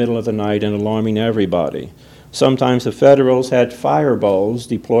rounds in the middle of the night and alarming everybody. Sometimes the Federals had fireballs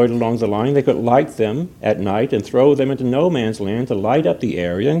deployed along the line. They could light them at night and throw them into no man's land to light up the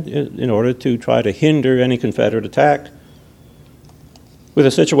area in order to try to hinder any Confederate attack. With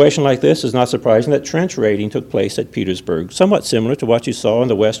a situation like this, it's not surprising that trench raiding took place at Petersburg, somewhat similar to what you saw on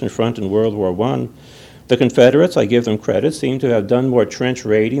the Western Front in World War I. The Confederates, I give them credit, seem to have done more trench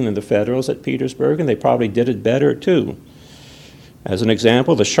raiding than the Federals at Petersburg, and they probably did it better too. As an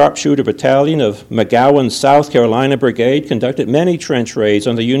example, the Sharpshooter Battalion of McGowan's South Carolina Brigade conducted many trench raids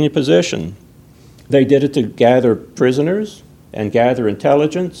on the Union position. They did it to gather prisoners and gather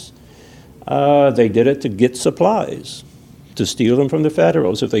intelligence. They did it to get supplies, to steal them from the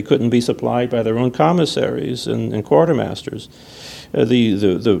Federals if they couldn't be supplied by their own commissaries and quartermasters.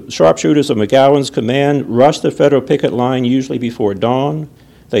 The sharpshooters of McGowan's command rushed the Federal picket line usually before dawn.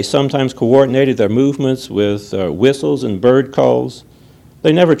 They sometimes coordinated their movements with whistles and bird calls.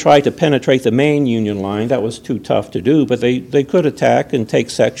 They never tried to penetrate the main Union line. That was too tough to do, but they could attack and take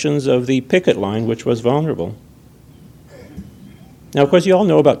sections of the picket line, which was vulnerable. Now, of course, you all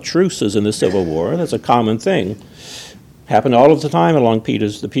know about truces in the Civil War. That's a common thing. Happened all of the time along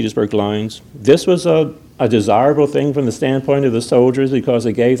the Petersburg lines. This was a desirable thing from the standpoint of the soldiers because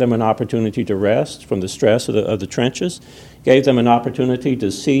it gave them an opportunity to rest from the stress of the trenches, gave them an opportunity to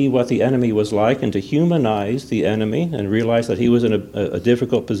see what the enemy was like and to humanize the enemy and realize that he was in a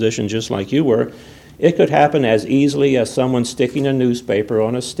difficult position just like you were. It could happen as easily as someone sticking a newspaper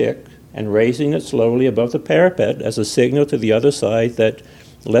on a stick and raising it slowly above the parapet as a signal to the other side that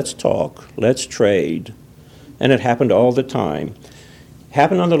let's talk, let's trade. And it happened all the time.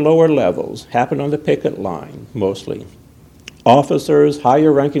 Happened on the lower levels, happened on the picket line mostly. Officers,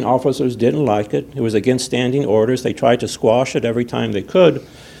 higher ranking officers didn't like it. It was against standing orders. They tried to squash it every time they could,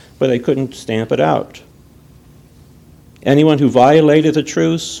 but they couldn't stamp it out. Anyone who violated the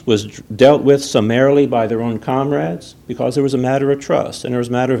truce was dealt with summarily by their own comrades because there was a matter of trust and there was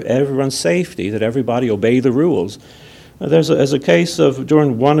a matter of everyone's safety, that everybody obey the rules. There's a case of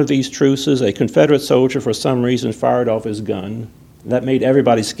during one of these truces, a Confederate soldier for some reason fired off his gun. That made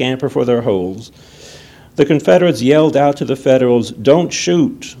everybody scamper for their holes. The Confederates yelled out to the Federals, "Don't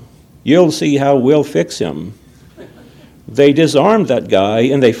shoot. You'll see how we'll fix him." They disarmed that guy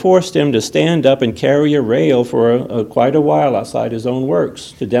and they forced him to stand up and carry a rail for quite a while outside his own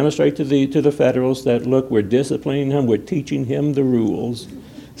works to demonstrate to the Federals that, look, we're disciplining him, we're teaching him the rules,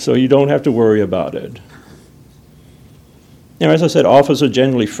 so you don't have to worry about it. Now, as I said, officers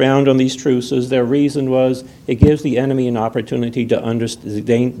generally frowned on these truces. Their reason was it gives the enemy an opportunity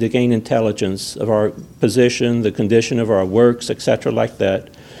to gain intelligence of our position, the condition of our works, etc., like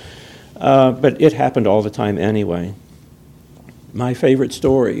that. But it happened all the time anyway. My favorite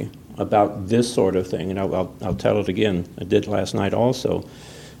story about this sort of thing, and I'll tell it again, I did last night also.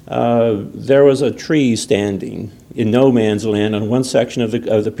 There was a tree standing in no man's land on one section of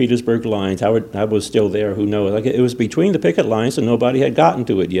the Petersburg lines. I was still there, who knows? Like, it was between the picket lines and nobody had gotten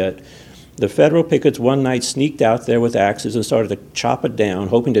to it yet. The Federal pickets one night sneaked out there with axes and started to chop it down,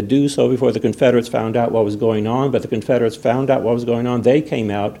 hoping to do so before the Confederates found out what was going on. But the Confederates found out what was going on. They came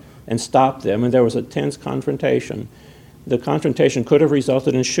out and stopped them, and there was a tense confrontation. The confrontation could have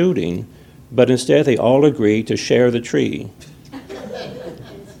resulted in shooting, but instead they all agreed to share the tree.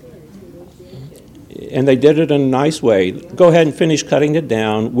 And they did it in a nice way. Go ahead and finish cutting it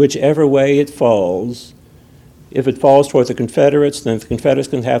down, whichever way it falls. If it falls toward the Confederates, then the Confederates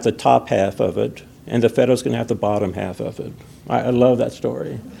can have the top half of it, and the Federals can have the bottom half of it. I love that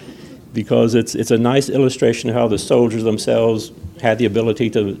story because it's a nice illustration of how the soldiers themselves had the ability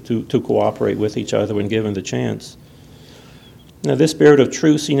to cooperate with each other when given the chance. Now, this spirit of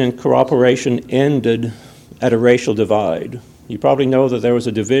trucing and cooperation ended at a racial divide. You probably know that there was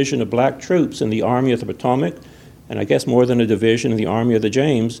a division of black troops in the Army of the Potomac, and I guess more than a division in the Army of the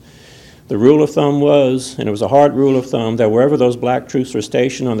James. The rule of thumb was, and it was a hard rule of thumb, that wherever those black troops were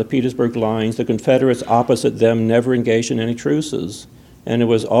stationed on the Petersburg lines, the Confederates opposite them never engaged in any truces. And it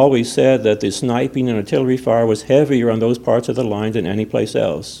was always said that the sniping and artillery fire was heavier on those parts of the line than any place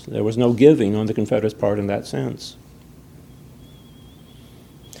else. There was no giving on the Confederates' part in that sense.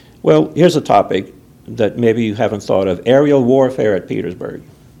 Well, here's a topic that maybe you haven't thought of: aerial warfare at Petersburg.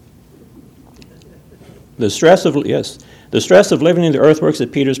 The stress of living in the earthworks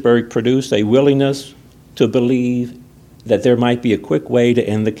at Petersburg produced a willingness to believe that there might be a quick way to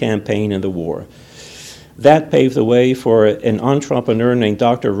end the campaign and the war. That paved the way for an entrepreneur named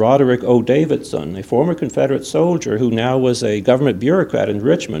Dr. Roderick O. Davidson, a former Confederate soldier who now was a government bureaucrat in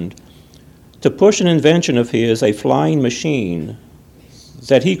Richmond, to push an invention of his, a flying machine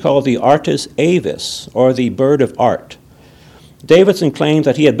that he called the Artus Avis, or the Bird of Art. Davidson claimed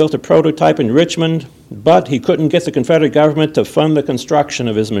that he had built a prototype in Richmond, but he couldn't get the Confederate government to fund the construction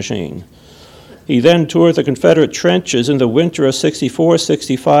of his machine. He then toured the Confederate trenches in the winter of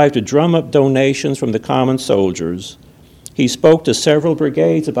 64-65 to drum up donations from the common soldiers. He spoke to several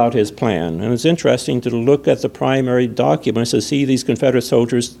brigades about his plan, and it's interesting to look at the primary documents to see these Confederate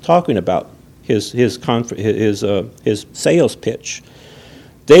soldiers talking about his sales pitch.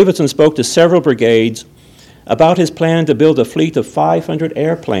 Davidson spoke to several brigades about his plan to build a fleet of 500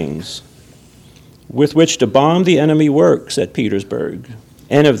 airplanes with which to bomb the enemy works at Petersburg.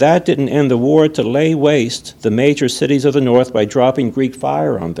 And if that didn't end the war, to lay waste the major cities of the North by dropping Greek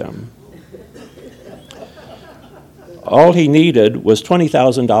fire on them. All he needed was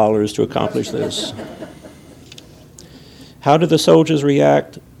 $20,000 to accomplish this. How did the soldiers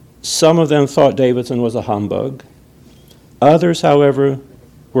react? Some of them thought Davidson was a humbug. Others, however,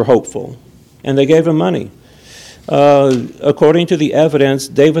 were hopeful, and they gave him money. According to the evidence,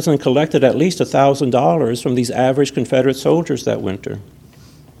 Davidson collected at least $1,000 from these average Confederate soldiers that winter.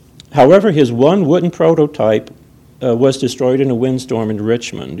 However, his one wooden prototype was destroyed in a windstorm in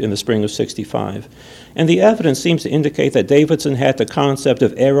Richmond in the spring of 65. And the evidence seems to indicate that Davidson had the concept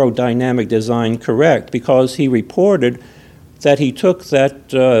of aerodynamic design correct, because he reported that he took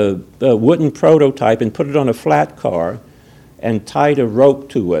that wooden prototype and put it on a flat car and tied a rope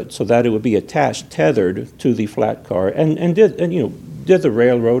to it so that it would be attached, tethered to the flat car, and did the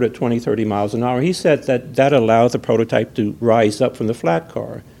railroad at 20, 30 miles an hour. He said that allowed the prototype to rise up from the flat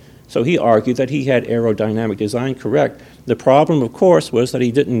car. So he argued that he had aerodynamic design correct. The problem, of course, was that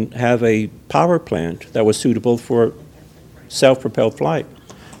he didn't have a power plant that was suitable for self-propelled flight.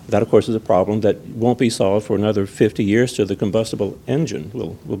 That, of course, is a problem that won't be solved for another 50 years till the combustible engine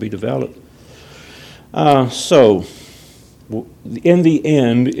will be developed. So, in the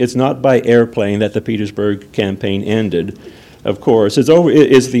end, it's not by airplane that the Petersburg campaign ended. Of course,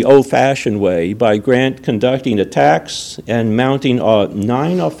 it's the old-fashioned way, by Grant conducting attacks and mounting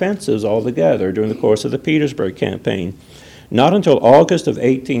 9 offensives altogether during the course of the Petersburg campaign. Not until August of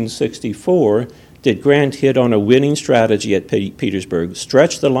 1864 did Grant hit on a winning strategy at Petersburg: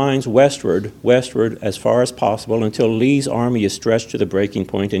 stretch the lines westward as far as possible until Lee's army is stretched to the breaking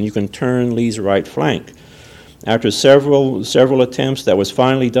point and you can turn Lee's right flank. After several attempts, that was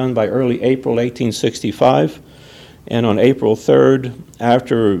finally done by early April 1865. And on April 3rd,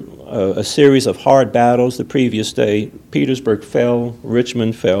 after a series of hard battles the previous day, Petersburg fell,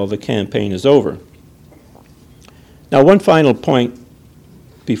 Richmond fell, the campaign is over. Now, one final point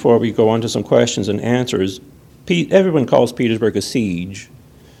before we go on to some questions and answers. Everyone calls Petersburg a siege.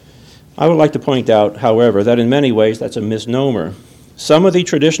 I would like to point out, however, that in many ways that's a misnomer. Some of the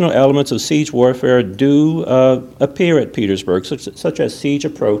traditional elements of siege warfare do appear at Petersburg, such as siege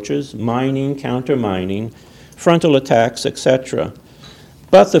approaches, mining, counter-mining, frontal attacks, etc.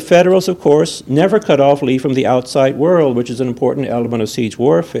 But the Federals, of course, never cut off Lee from the outside world, which is an important element of siege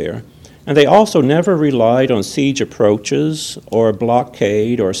warfare. And they also never relied on siege approaches or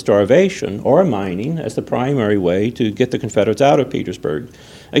blockade or starvation or mining as the primary way to get the Confederates out of Petersburg.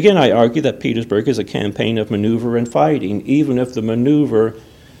 Again, I argue that Petersburg is a campaign of maneuver and fighting, even if the maneuver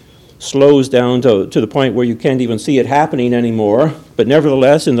slows down to the point where you can't even see it happening anymore. But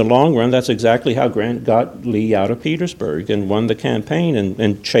nevertheless, in the long run, that's exactly how Grant got Lee out of Petersburg and won the campaign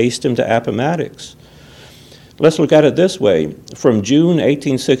and chased him to Appomattox. Let's look at it this way. From June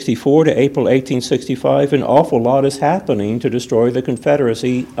 1864 to April 1865, an awful lot is happening to destroy the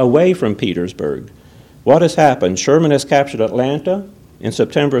Confederacy away from Petersburg. What has happened? Sherman has captured Atlanta in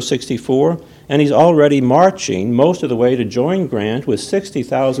September of 64, and he's already marching most of the way to join Grant with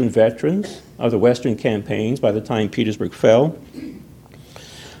 60,000 veterans of the Western campaigns by the time Petersburg fell.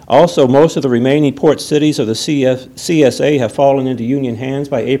 Also, most of the remaining port cities of the CSA have fallen into Union hands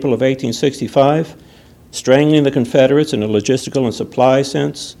by April of 1865, strangling the Confederates in a logistical and supply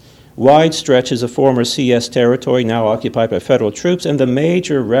sense. Wide stretches of former CS territory now occupied by Federal troops, and the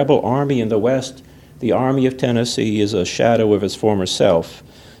major rebel army in the West, the Army of Tennessee, is a shadow of its former self.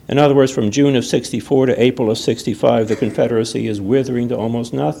 In other words, from June of 64 to April of 65, the Confederacy is withering to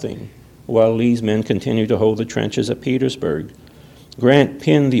almost nothing, while Lee's men continue to hold the trenches at Petersburg. Grant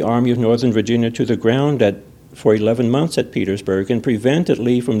pinned the Army of Northern Virginia to the ground for 11 months at Petersburg and prevented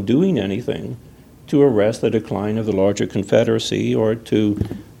Lee from doing anything to arrest the decline of the larger Confederacy or to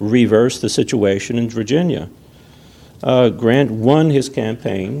reverse the situation in Virginia. Grant won his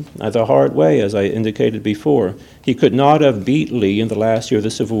campaign the hard way, as I indicated before. He could not have beat Lee in the last year of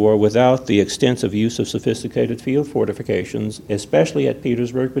the Civil War without the extensive use of sophisticated field fortifications, especially at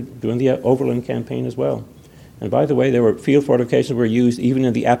Petersburg, but during the Overland campaign as well. And by the way, there were field fortifications were used even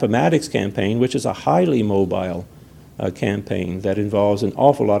in the Appomattox campaign, which is a highly mobile campaign that involves an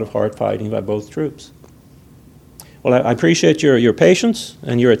awful lot of hard fighting by both troops. Well, I appreciate your patience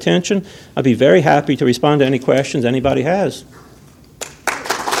and your attention. I'd be very happy to respond to any questions anybody has.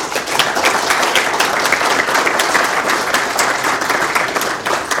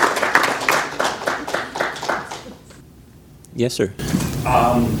 Yes, sir.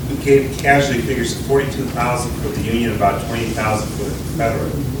 We gave casualty figures of 42,000 for the Union, about 20,000 for the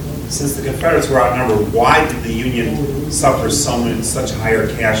Confederate. Since the Confederates were outnumbered, why did the Union suffer such higher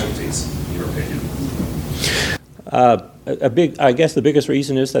casualties, in your opinion? I guess the biggest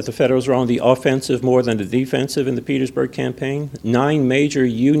reason is that the Federals were on the offensive more than the defensive in the Petersburg campaign. 9 major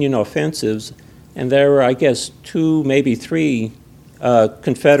Union offensives, and there were, I guess, 2, maybe 3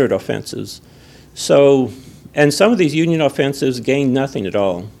 Confederate offensives. So, and some of these Union offensives gained nothing at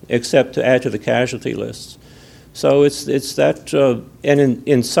all, except to add to the casualty lists. So it's that, and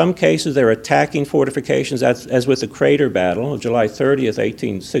in some cases they're attacking fortifications, as with the Crater Battle of July 30th,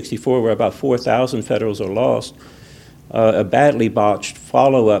 1864, where about 4,000 Federals are lost. A badly botched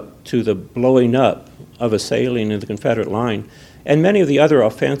follow-up to the blowing up of a salient in the Confederate line. And many of the other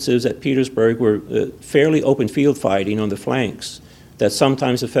offensives at Petersburg were fairly open field fighting on the flanks, that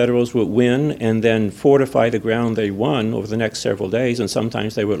sometimes the Federals would win and then fortify the ground they won over the next several days, and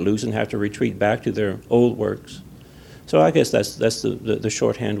sometimes they would lose and have to retreat back to their old works. So I guess that's the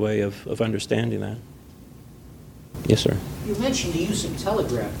shorthand way of understanding that. Yes, sir. You mentioned the use of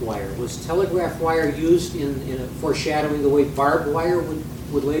telegraph wire. Was telegraph wire used in foreshadowing the way barbed wire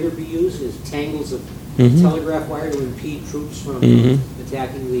would later be used as tangles of telegraph wire to impede troops from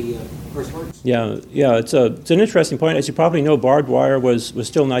attacking the earthworks? Yeah, it's an interesting point. As you probably know, barbed wire was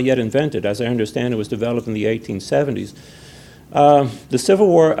still not yet invented. As I understand, it was developed in the 1870s. The Civil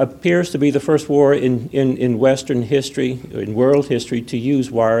War appears to be the first war in Western history, in world history, to use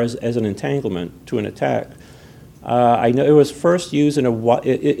wire as an entanglement to an attack. I know it was first used in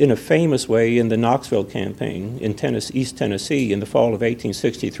a famous way in the Knoxville campaign in East Tennessee in the fall of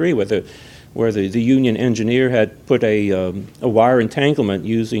 1863, where the Union engineer had put a wire entanglement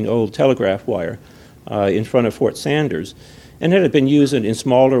using old telegraph wire in front of Fort Sanders. And it had been used in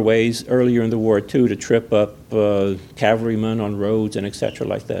smaller ways earlier in the war, too, to trip up cavalrymen on roads and et cetera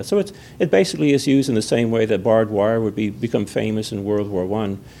like that. So it basically is used in the same way that barbed wire would become famous in World War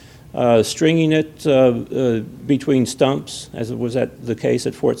I. Stringing it between stumps, as it was the case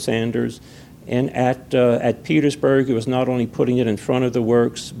at Fort Sanders, and at Petersburg, it was not only putting it in front of the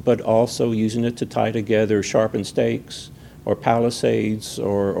works, but also using it to tie together sharpened stakes or palisades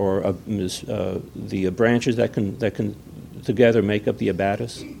or the branches that can together make up the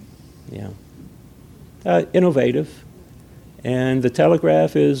abatis. Yeah, innovative. And the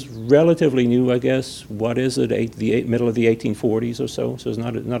telegraph is relatively new, I guess. What is it? The middle of the 1840s or so. So it's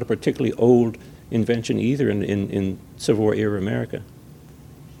not a particularly old invention either in Civil War era America.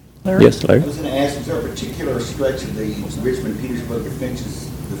 Larry? Yes, Larry. I was going to ask, is there a particular stretch of the Richmond-Petersburg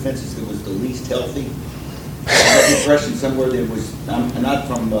defenses that was the least healthy? I have the impression somewhere that was not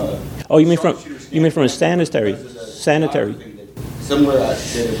from. Oh, you mean from a sanitary? Somewhere I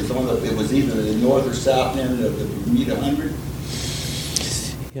said it was either the north or south end of the Bermuda 100.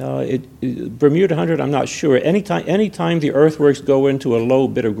 Yeah, Bermuda 100, I'm not sure. Anytime the earthworks go into a low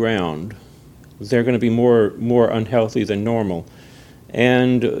bit of ground, they're going to be more unhealthy than normal.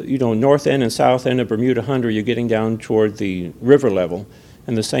 And north end and south end of Bermuda 100, you're getting down toward the river level,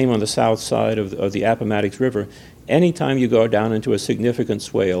 and the same on the south side of the Appomattox River. Anytime you go down into a significant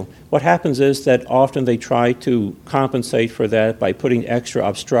swale, what happens is that often they try to compensate for that by putting extra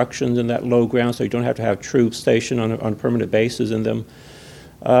obstructions in that low ground so you don't have to have troops stationed on a permanent basis in them.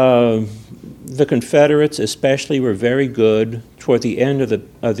 The Confederates especially were very good toward the end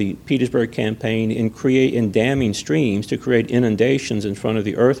of the Petersburg campaign in damming streams to create inundations in front of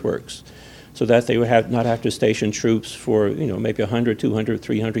the earthworks, so that they would not have to station troops for maybe 100, 200,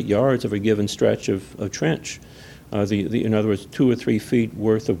 300 yards of a given stretch of trench. In other words, 2 or 3 feet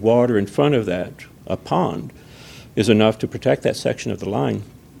worth of water in front of that, a pond, is enough to protect that section of the line.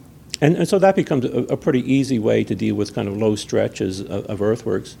 And so that becomes a pretty easy way to deal with kind of low stretches of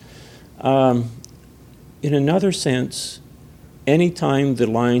earthworks. In another sense, anytime the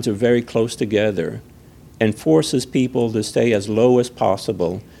lines are very close together and forces people to stay as low as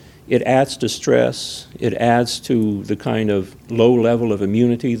possible, it adds to stress, it adds to the kind of low level of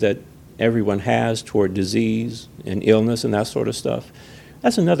immunity that everyone has toward disease and illness and that sort of stuff.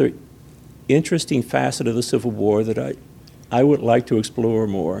 That's another interesting facet of the Civil War that I would like to explore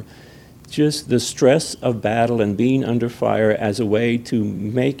more. Just the stress of battle and being under fire as a way to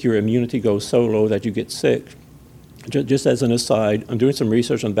make your immunity go so low that you get sick. Just as an aside, I'm doing some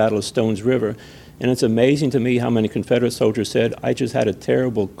research on the Battle of Stones River, and it's amazing to me how many Confederate soldiers said, I just had a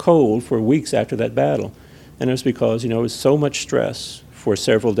terrible cold for weeks after that battle. And it's because, it was so much stress for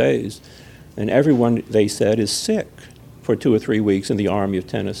several days. And everyone, they said, is sick for 2 or 3 weeks in the Army of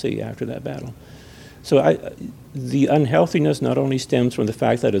Tennessee after that battle. So the unhealthiness not only stems from the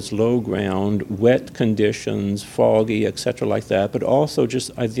fact that it's low ground, wet conditions, foggy, etc. like that, but also just,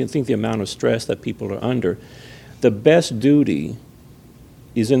 I think, the amount of stress that people are under. The best duty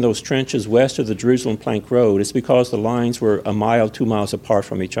is in those trenches west of the Jerusalem Plank Road. It's because the lines were 1 mile, 2 miles apart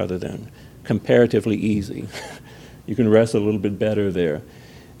from each other then. Comparatively easy. You can rest a little bit better there.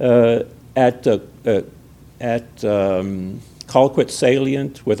 At Colquitt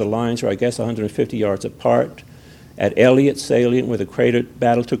Salient, where the lines are, I guess, 150 yards apart. At Elliott Salient, where the Crater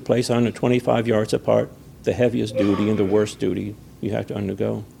battle took place, 125 yards apart. The heaviest duty and the worst duty you have to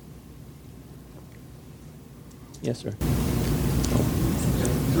undergo. Yes, sir.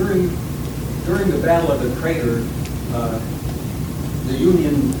 During the Battle of the Crater, the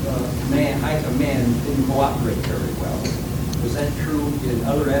Union high command didn't cooperate very well. Was that true in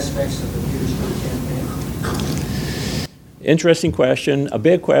other aspects of the Petersburg campaign? Interesting question, a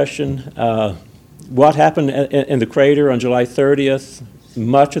big question. What happened in the Crater on July 30th?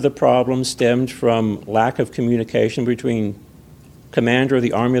 Much of the problem stemmed from lack of communication between Commander of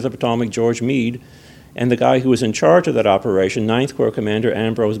the Army of the Potomac, George Meade, and the guy who was in charge of that operation, 9th Corps Commander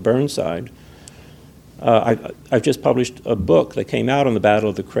Ambrose Burnside. I've just published a book that came out on the Battle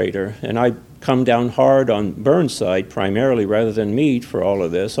of the Crater, and I come down hard on Burnside primarily rather than Meade for all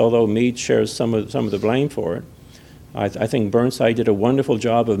of this, although Meade shares some of the blame for it. I think Burnside did a wonderful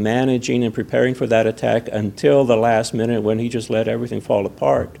job of managing and preparing for that attack until the last minute when he just let everything fall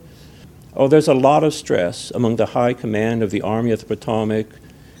apart. Oh, there's a lot of stress among the high command of the Army of the Potomac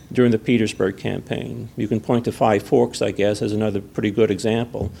during the Petersburg campaign. You can point to Five Forks, I guess, as another pretty good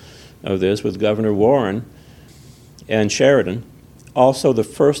example of this with Governor Warren and Sheridan. Also, the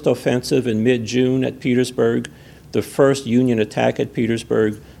first offensive in mid-June at Petersburg, the first Union attack at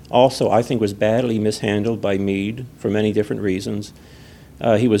Petersburg, also I think was badly mishandled by Meade for many different reasons.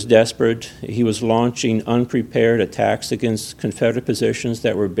 He was desperate. He was launching unprepared attacks against Confederate positions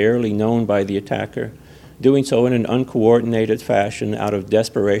that were barely known by the attacker, doing so in an uncoordinated fashion out of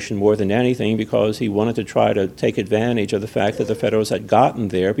desperation more than anything because he wanted to try to take advantage of the fact that the Federals had gotten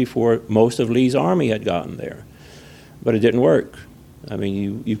there before most of Lee's army had gotten there. But it didn't work. I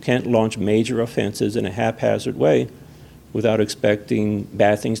mean, you can't launch major offenses in a haphazard way without expecting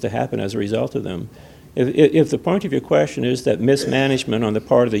bad things to happen as a result of them. If the point of your question is that mismanagement on the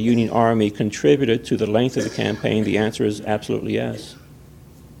part of the Union Army contributed to the length of the campaign, the answer is absolutely yes.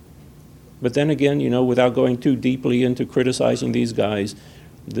 But then again, without going too deeply into criticizing these guys,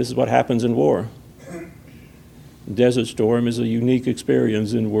 this is what happens in war. Desert Storm is a unique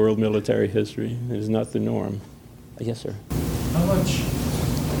experience in world military history. It is not the norm. Yes, sir. How much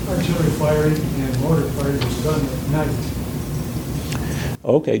artillery firing and mortar firing was done at night?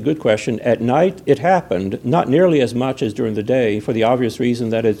 Okay, good question. At night, it happened, not nearly as much as during the day, for the obvious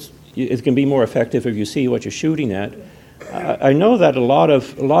reason that it can be more effective if you see what you're shooting at. I know that a lot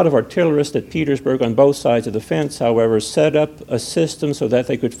of artillerists at Petersburg on both sides of the fence, however, set up a system so that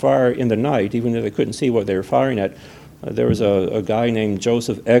they could fire in the night, even though they couldn't see what they were firing at. There was a guy named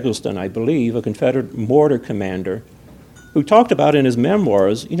Joseph Eggleston, I believe, a Confederate mortar commander, who talked about in his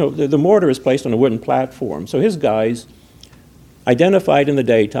memoirs, the mortar is placed on a wooden platform. So his guys identified in the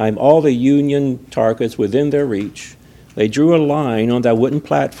daytime all the Union targets within their reach. They drew a line on that wooden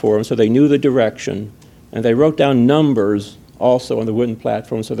platform so they knew the direction, and they wrote down numbers also on the wooden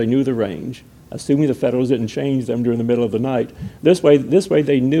platform so they knew the range, assuming the Federals didn't change them during the middle of the night. This way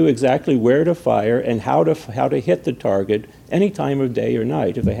they knew exactly where to fire and how to hit the target any time of day or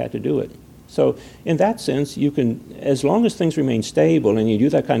night if they had to do it. So in that sense, you can, as long as things remain stable and you do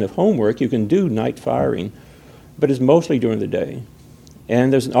that kind of homework, you can do night firing, but it's mostly during the day.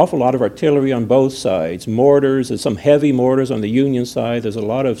 And there's an awful lot of artillery on both sides. Mortars, there's some heavy mortars on the Union side. There's a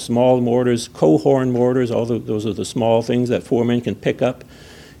lot of small mortars, cohorn mortars. Those are the small things that 4 men can pick up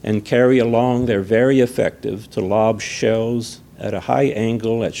and carry along. They're very effective to lob shells at a high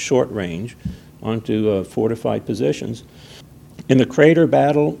angle at short range onto fortified positions. In the Crater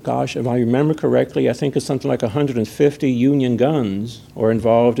battle, gosh, if I remember correctly, I think it's something like 150 Union guns were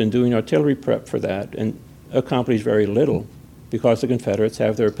involved in doing artillery prep for that and accomplished very little because the Confederates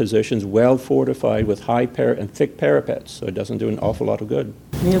have their positions well fortified with high and thick parapets, so it doesn't do an awful lot of good.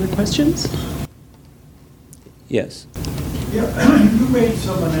 Any other questions? Yes. Yeah, you made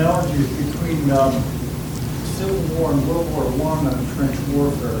some analogies between Civil War and World War I on trench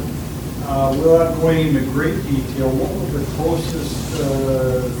warfare. Without going into great detail, what were the closest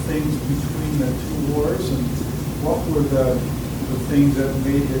things between the two wars, and what were the things that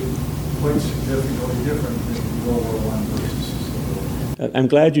made it quite significantly different than World War I versus Civil War? I'm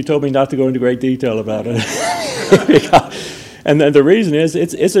glad you told me not to go into great detail about it. And the reason is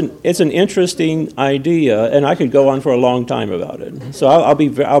it's an interesting idea, and I could go on for a long time about it. So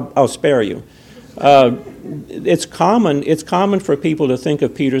I'll spare you. It's common for people to think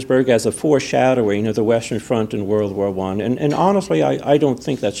of Petersburg as a foreshadowing of the Western Front in World War I, and honestly, I don't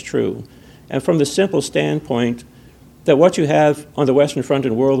think that's true. And from the simple standpoint that what you have on the Western Front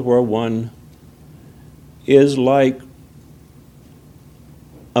in World War I is like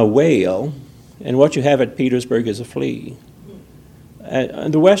a whale, and what you have at Petersburg is a flea.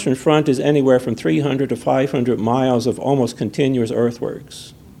 The Western Front is anywhere from 300 to 500 miles of almost continuous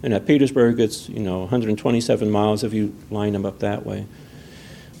earthworks. And at Petersburg, it's 127 miles if you line them up that way.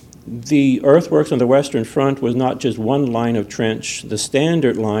 The earthworks on the Western Front was not just one line of trench. The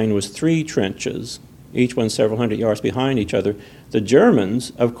standard line was 3 trenches, each one several hundred yards behind each other. The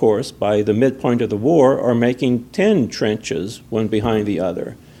Germans, of course, by the midpoint of the war, are making 10 trenches, one behind the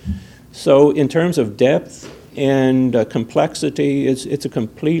other. So in terms of depth and complexity, it's a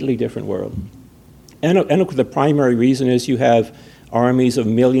completely different world. And the primary reason is you have armies of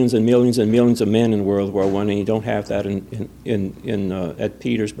millions and millions and millions of men in World War I, and you don't have that at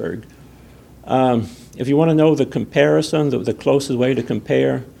Petersburg. If you want to know the comparison, the closest way to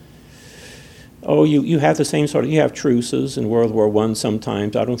compare, you have the same sort of, you have truces in World War I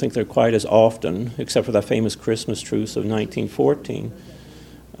sometimes. I don't think they're quite as often, except for the famous Christmas truce of 1914.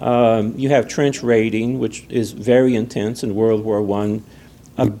 You have trench raiding, which is very intense in World War I.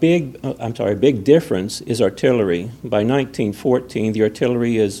 A big difference is artillery. By 1914, the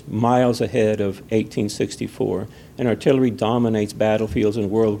artillery is miles ahead of 1864, and artillery dominates battlefields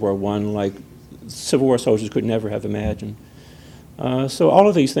in World War I like Civil War soldiers could never have imagined. So all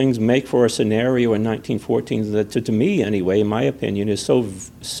of these things make for a scenario in 1914 that, to me anyway, in my opinion, is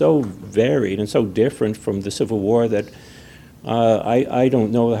so varied and so different from the Civil War that I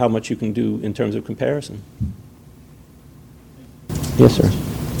don't know how much you can do in terms of comparison. Yes, sir.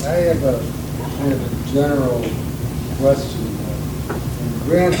 I have a kind of a general question. When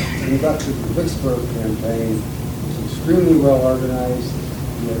Grant conducted the Vicksburg campaign, it was extremely well organized.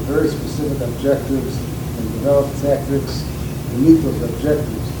 He had very specific objectives and developed tactics to meet those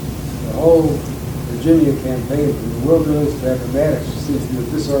objectives. The whole Virginia campaign, from the wilderness to Appomattox, seems to be a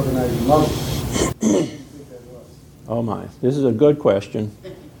disorganized muddle. What do you think that was? Oh my, this is a good question.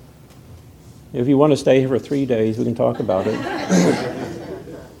 If you want to stay here for 3 days, we can talk about it.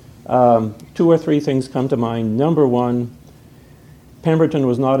 2 or 3 things come to mind. Number one, Pemberton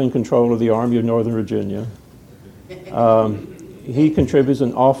was not in control of the Army of Northern Virginia. He contributes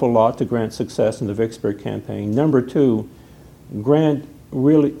an awful lot to Grant's success in the Vicksburg campaign. Number two, Grant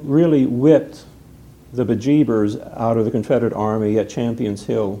really whipped the bejeebers out of the Confederate Army at Champion's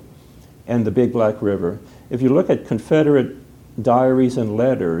Hill and the Big Black River. If you look at Confederate diaries and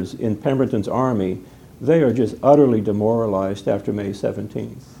letters in Pemberton's army, they are just utterly demoralized after May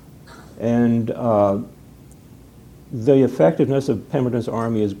 17th. And the effectiveness of Pemberton's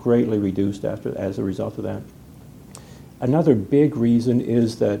army is greatly reduced as a result of that. Another big reason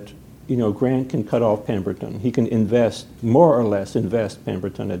is that Grant can cut off Pemberton. He can more or less invest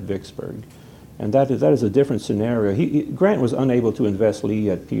Pemberton at Vicksburg. And that is a different scenario. Grant was unable to invest Lee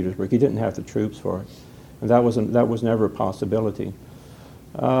at Petersburg. He didn't have the troops for it. And that was never a possibility.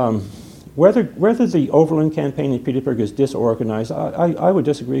 Whether the Overland campaign in Petersburg is disorganized, I would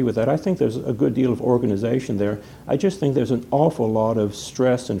disagree with that. I think there's a good deal of organization there. I just think there's an awful lot of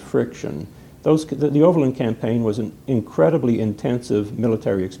stress and friction. The Overland campaign was an incredibly intensive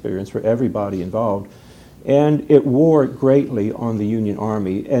military experience for everybody involved, and it wore greatly on the Union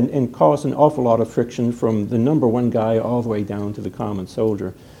Army and caused an awful lot of friction from the number one guy all the way down to the common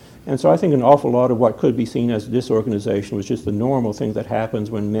soldier. And so I think an awful lot of what could be seen as disorganization was just the normal thing that happens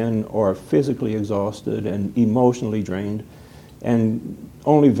when men are physically exhausted and emotionally drained and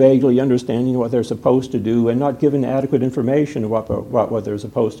only vaguely understanding what they're supposed to do and not given adequate information about what they're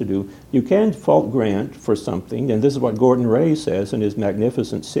supposed to do. You can fault Grant for something, and this is what Gordon Ray says in his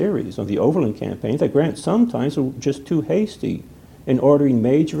magnificent series on the Overland campaign, that Grant sometimes was just too hasty in ordering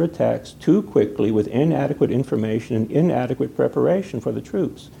major attacks too quickly with inadequate information and inadequate preparation for the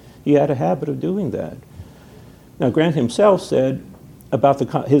troops. He had a habit of doing that. Now, Grant himself said about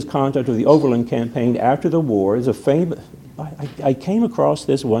his conduct of the Overland Campaign after the war is a famous. I came across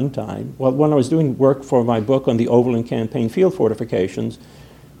this one time, well, when I was doing work for my book on the Overland Campaign field fortifications.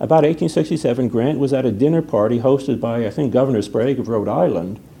 About 1867, Grant was at a dinner party hosted by, I think, Governor Sprague of Rhode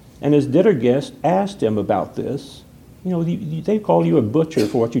Island, and his dinner guest asked him about this. You know, they call you a butcher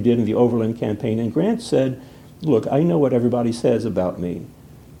for what you did in the Overland Campaign, and Grant said, look, I know what everybody says about me,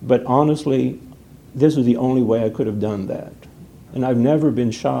 but honestly, this is the only way I could have done that. And I've never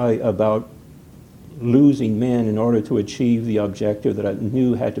been shy about losing men in order to achieve the objective that I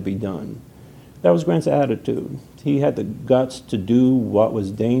knew had to be done. That was Grant's attitude. He had the guts to do what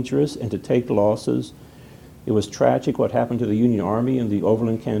was dangerous and to take losses. It was tragic what happened to the Union Army in the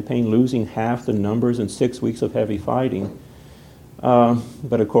Overland Campaign, losing half the numbers in 6 weeks of heavy fighting.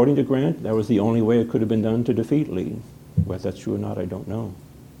 But according to Grant, that was the only way it could have been done to defeat Lee. Whether that's true or not, I don't know.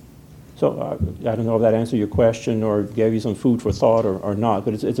 So I don't know if that answered your question or gave you some food for thought or not,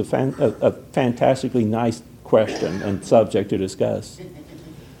 but it's a fantastically nice question and subject to discuss.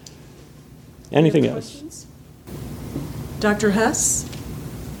 Anything else? Dr. Hess,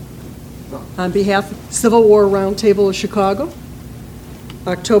 on behalf of Civil War Roundtable of Chicago,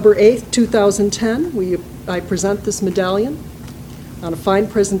 October 8th, 2010, I present this medallion on a fine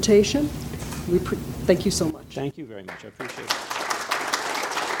presentation. Thank you so much. Thank you very much. I appreciate it.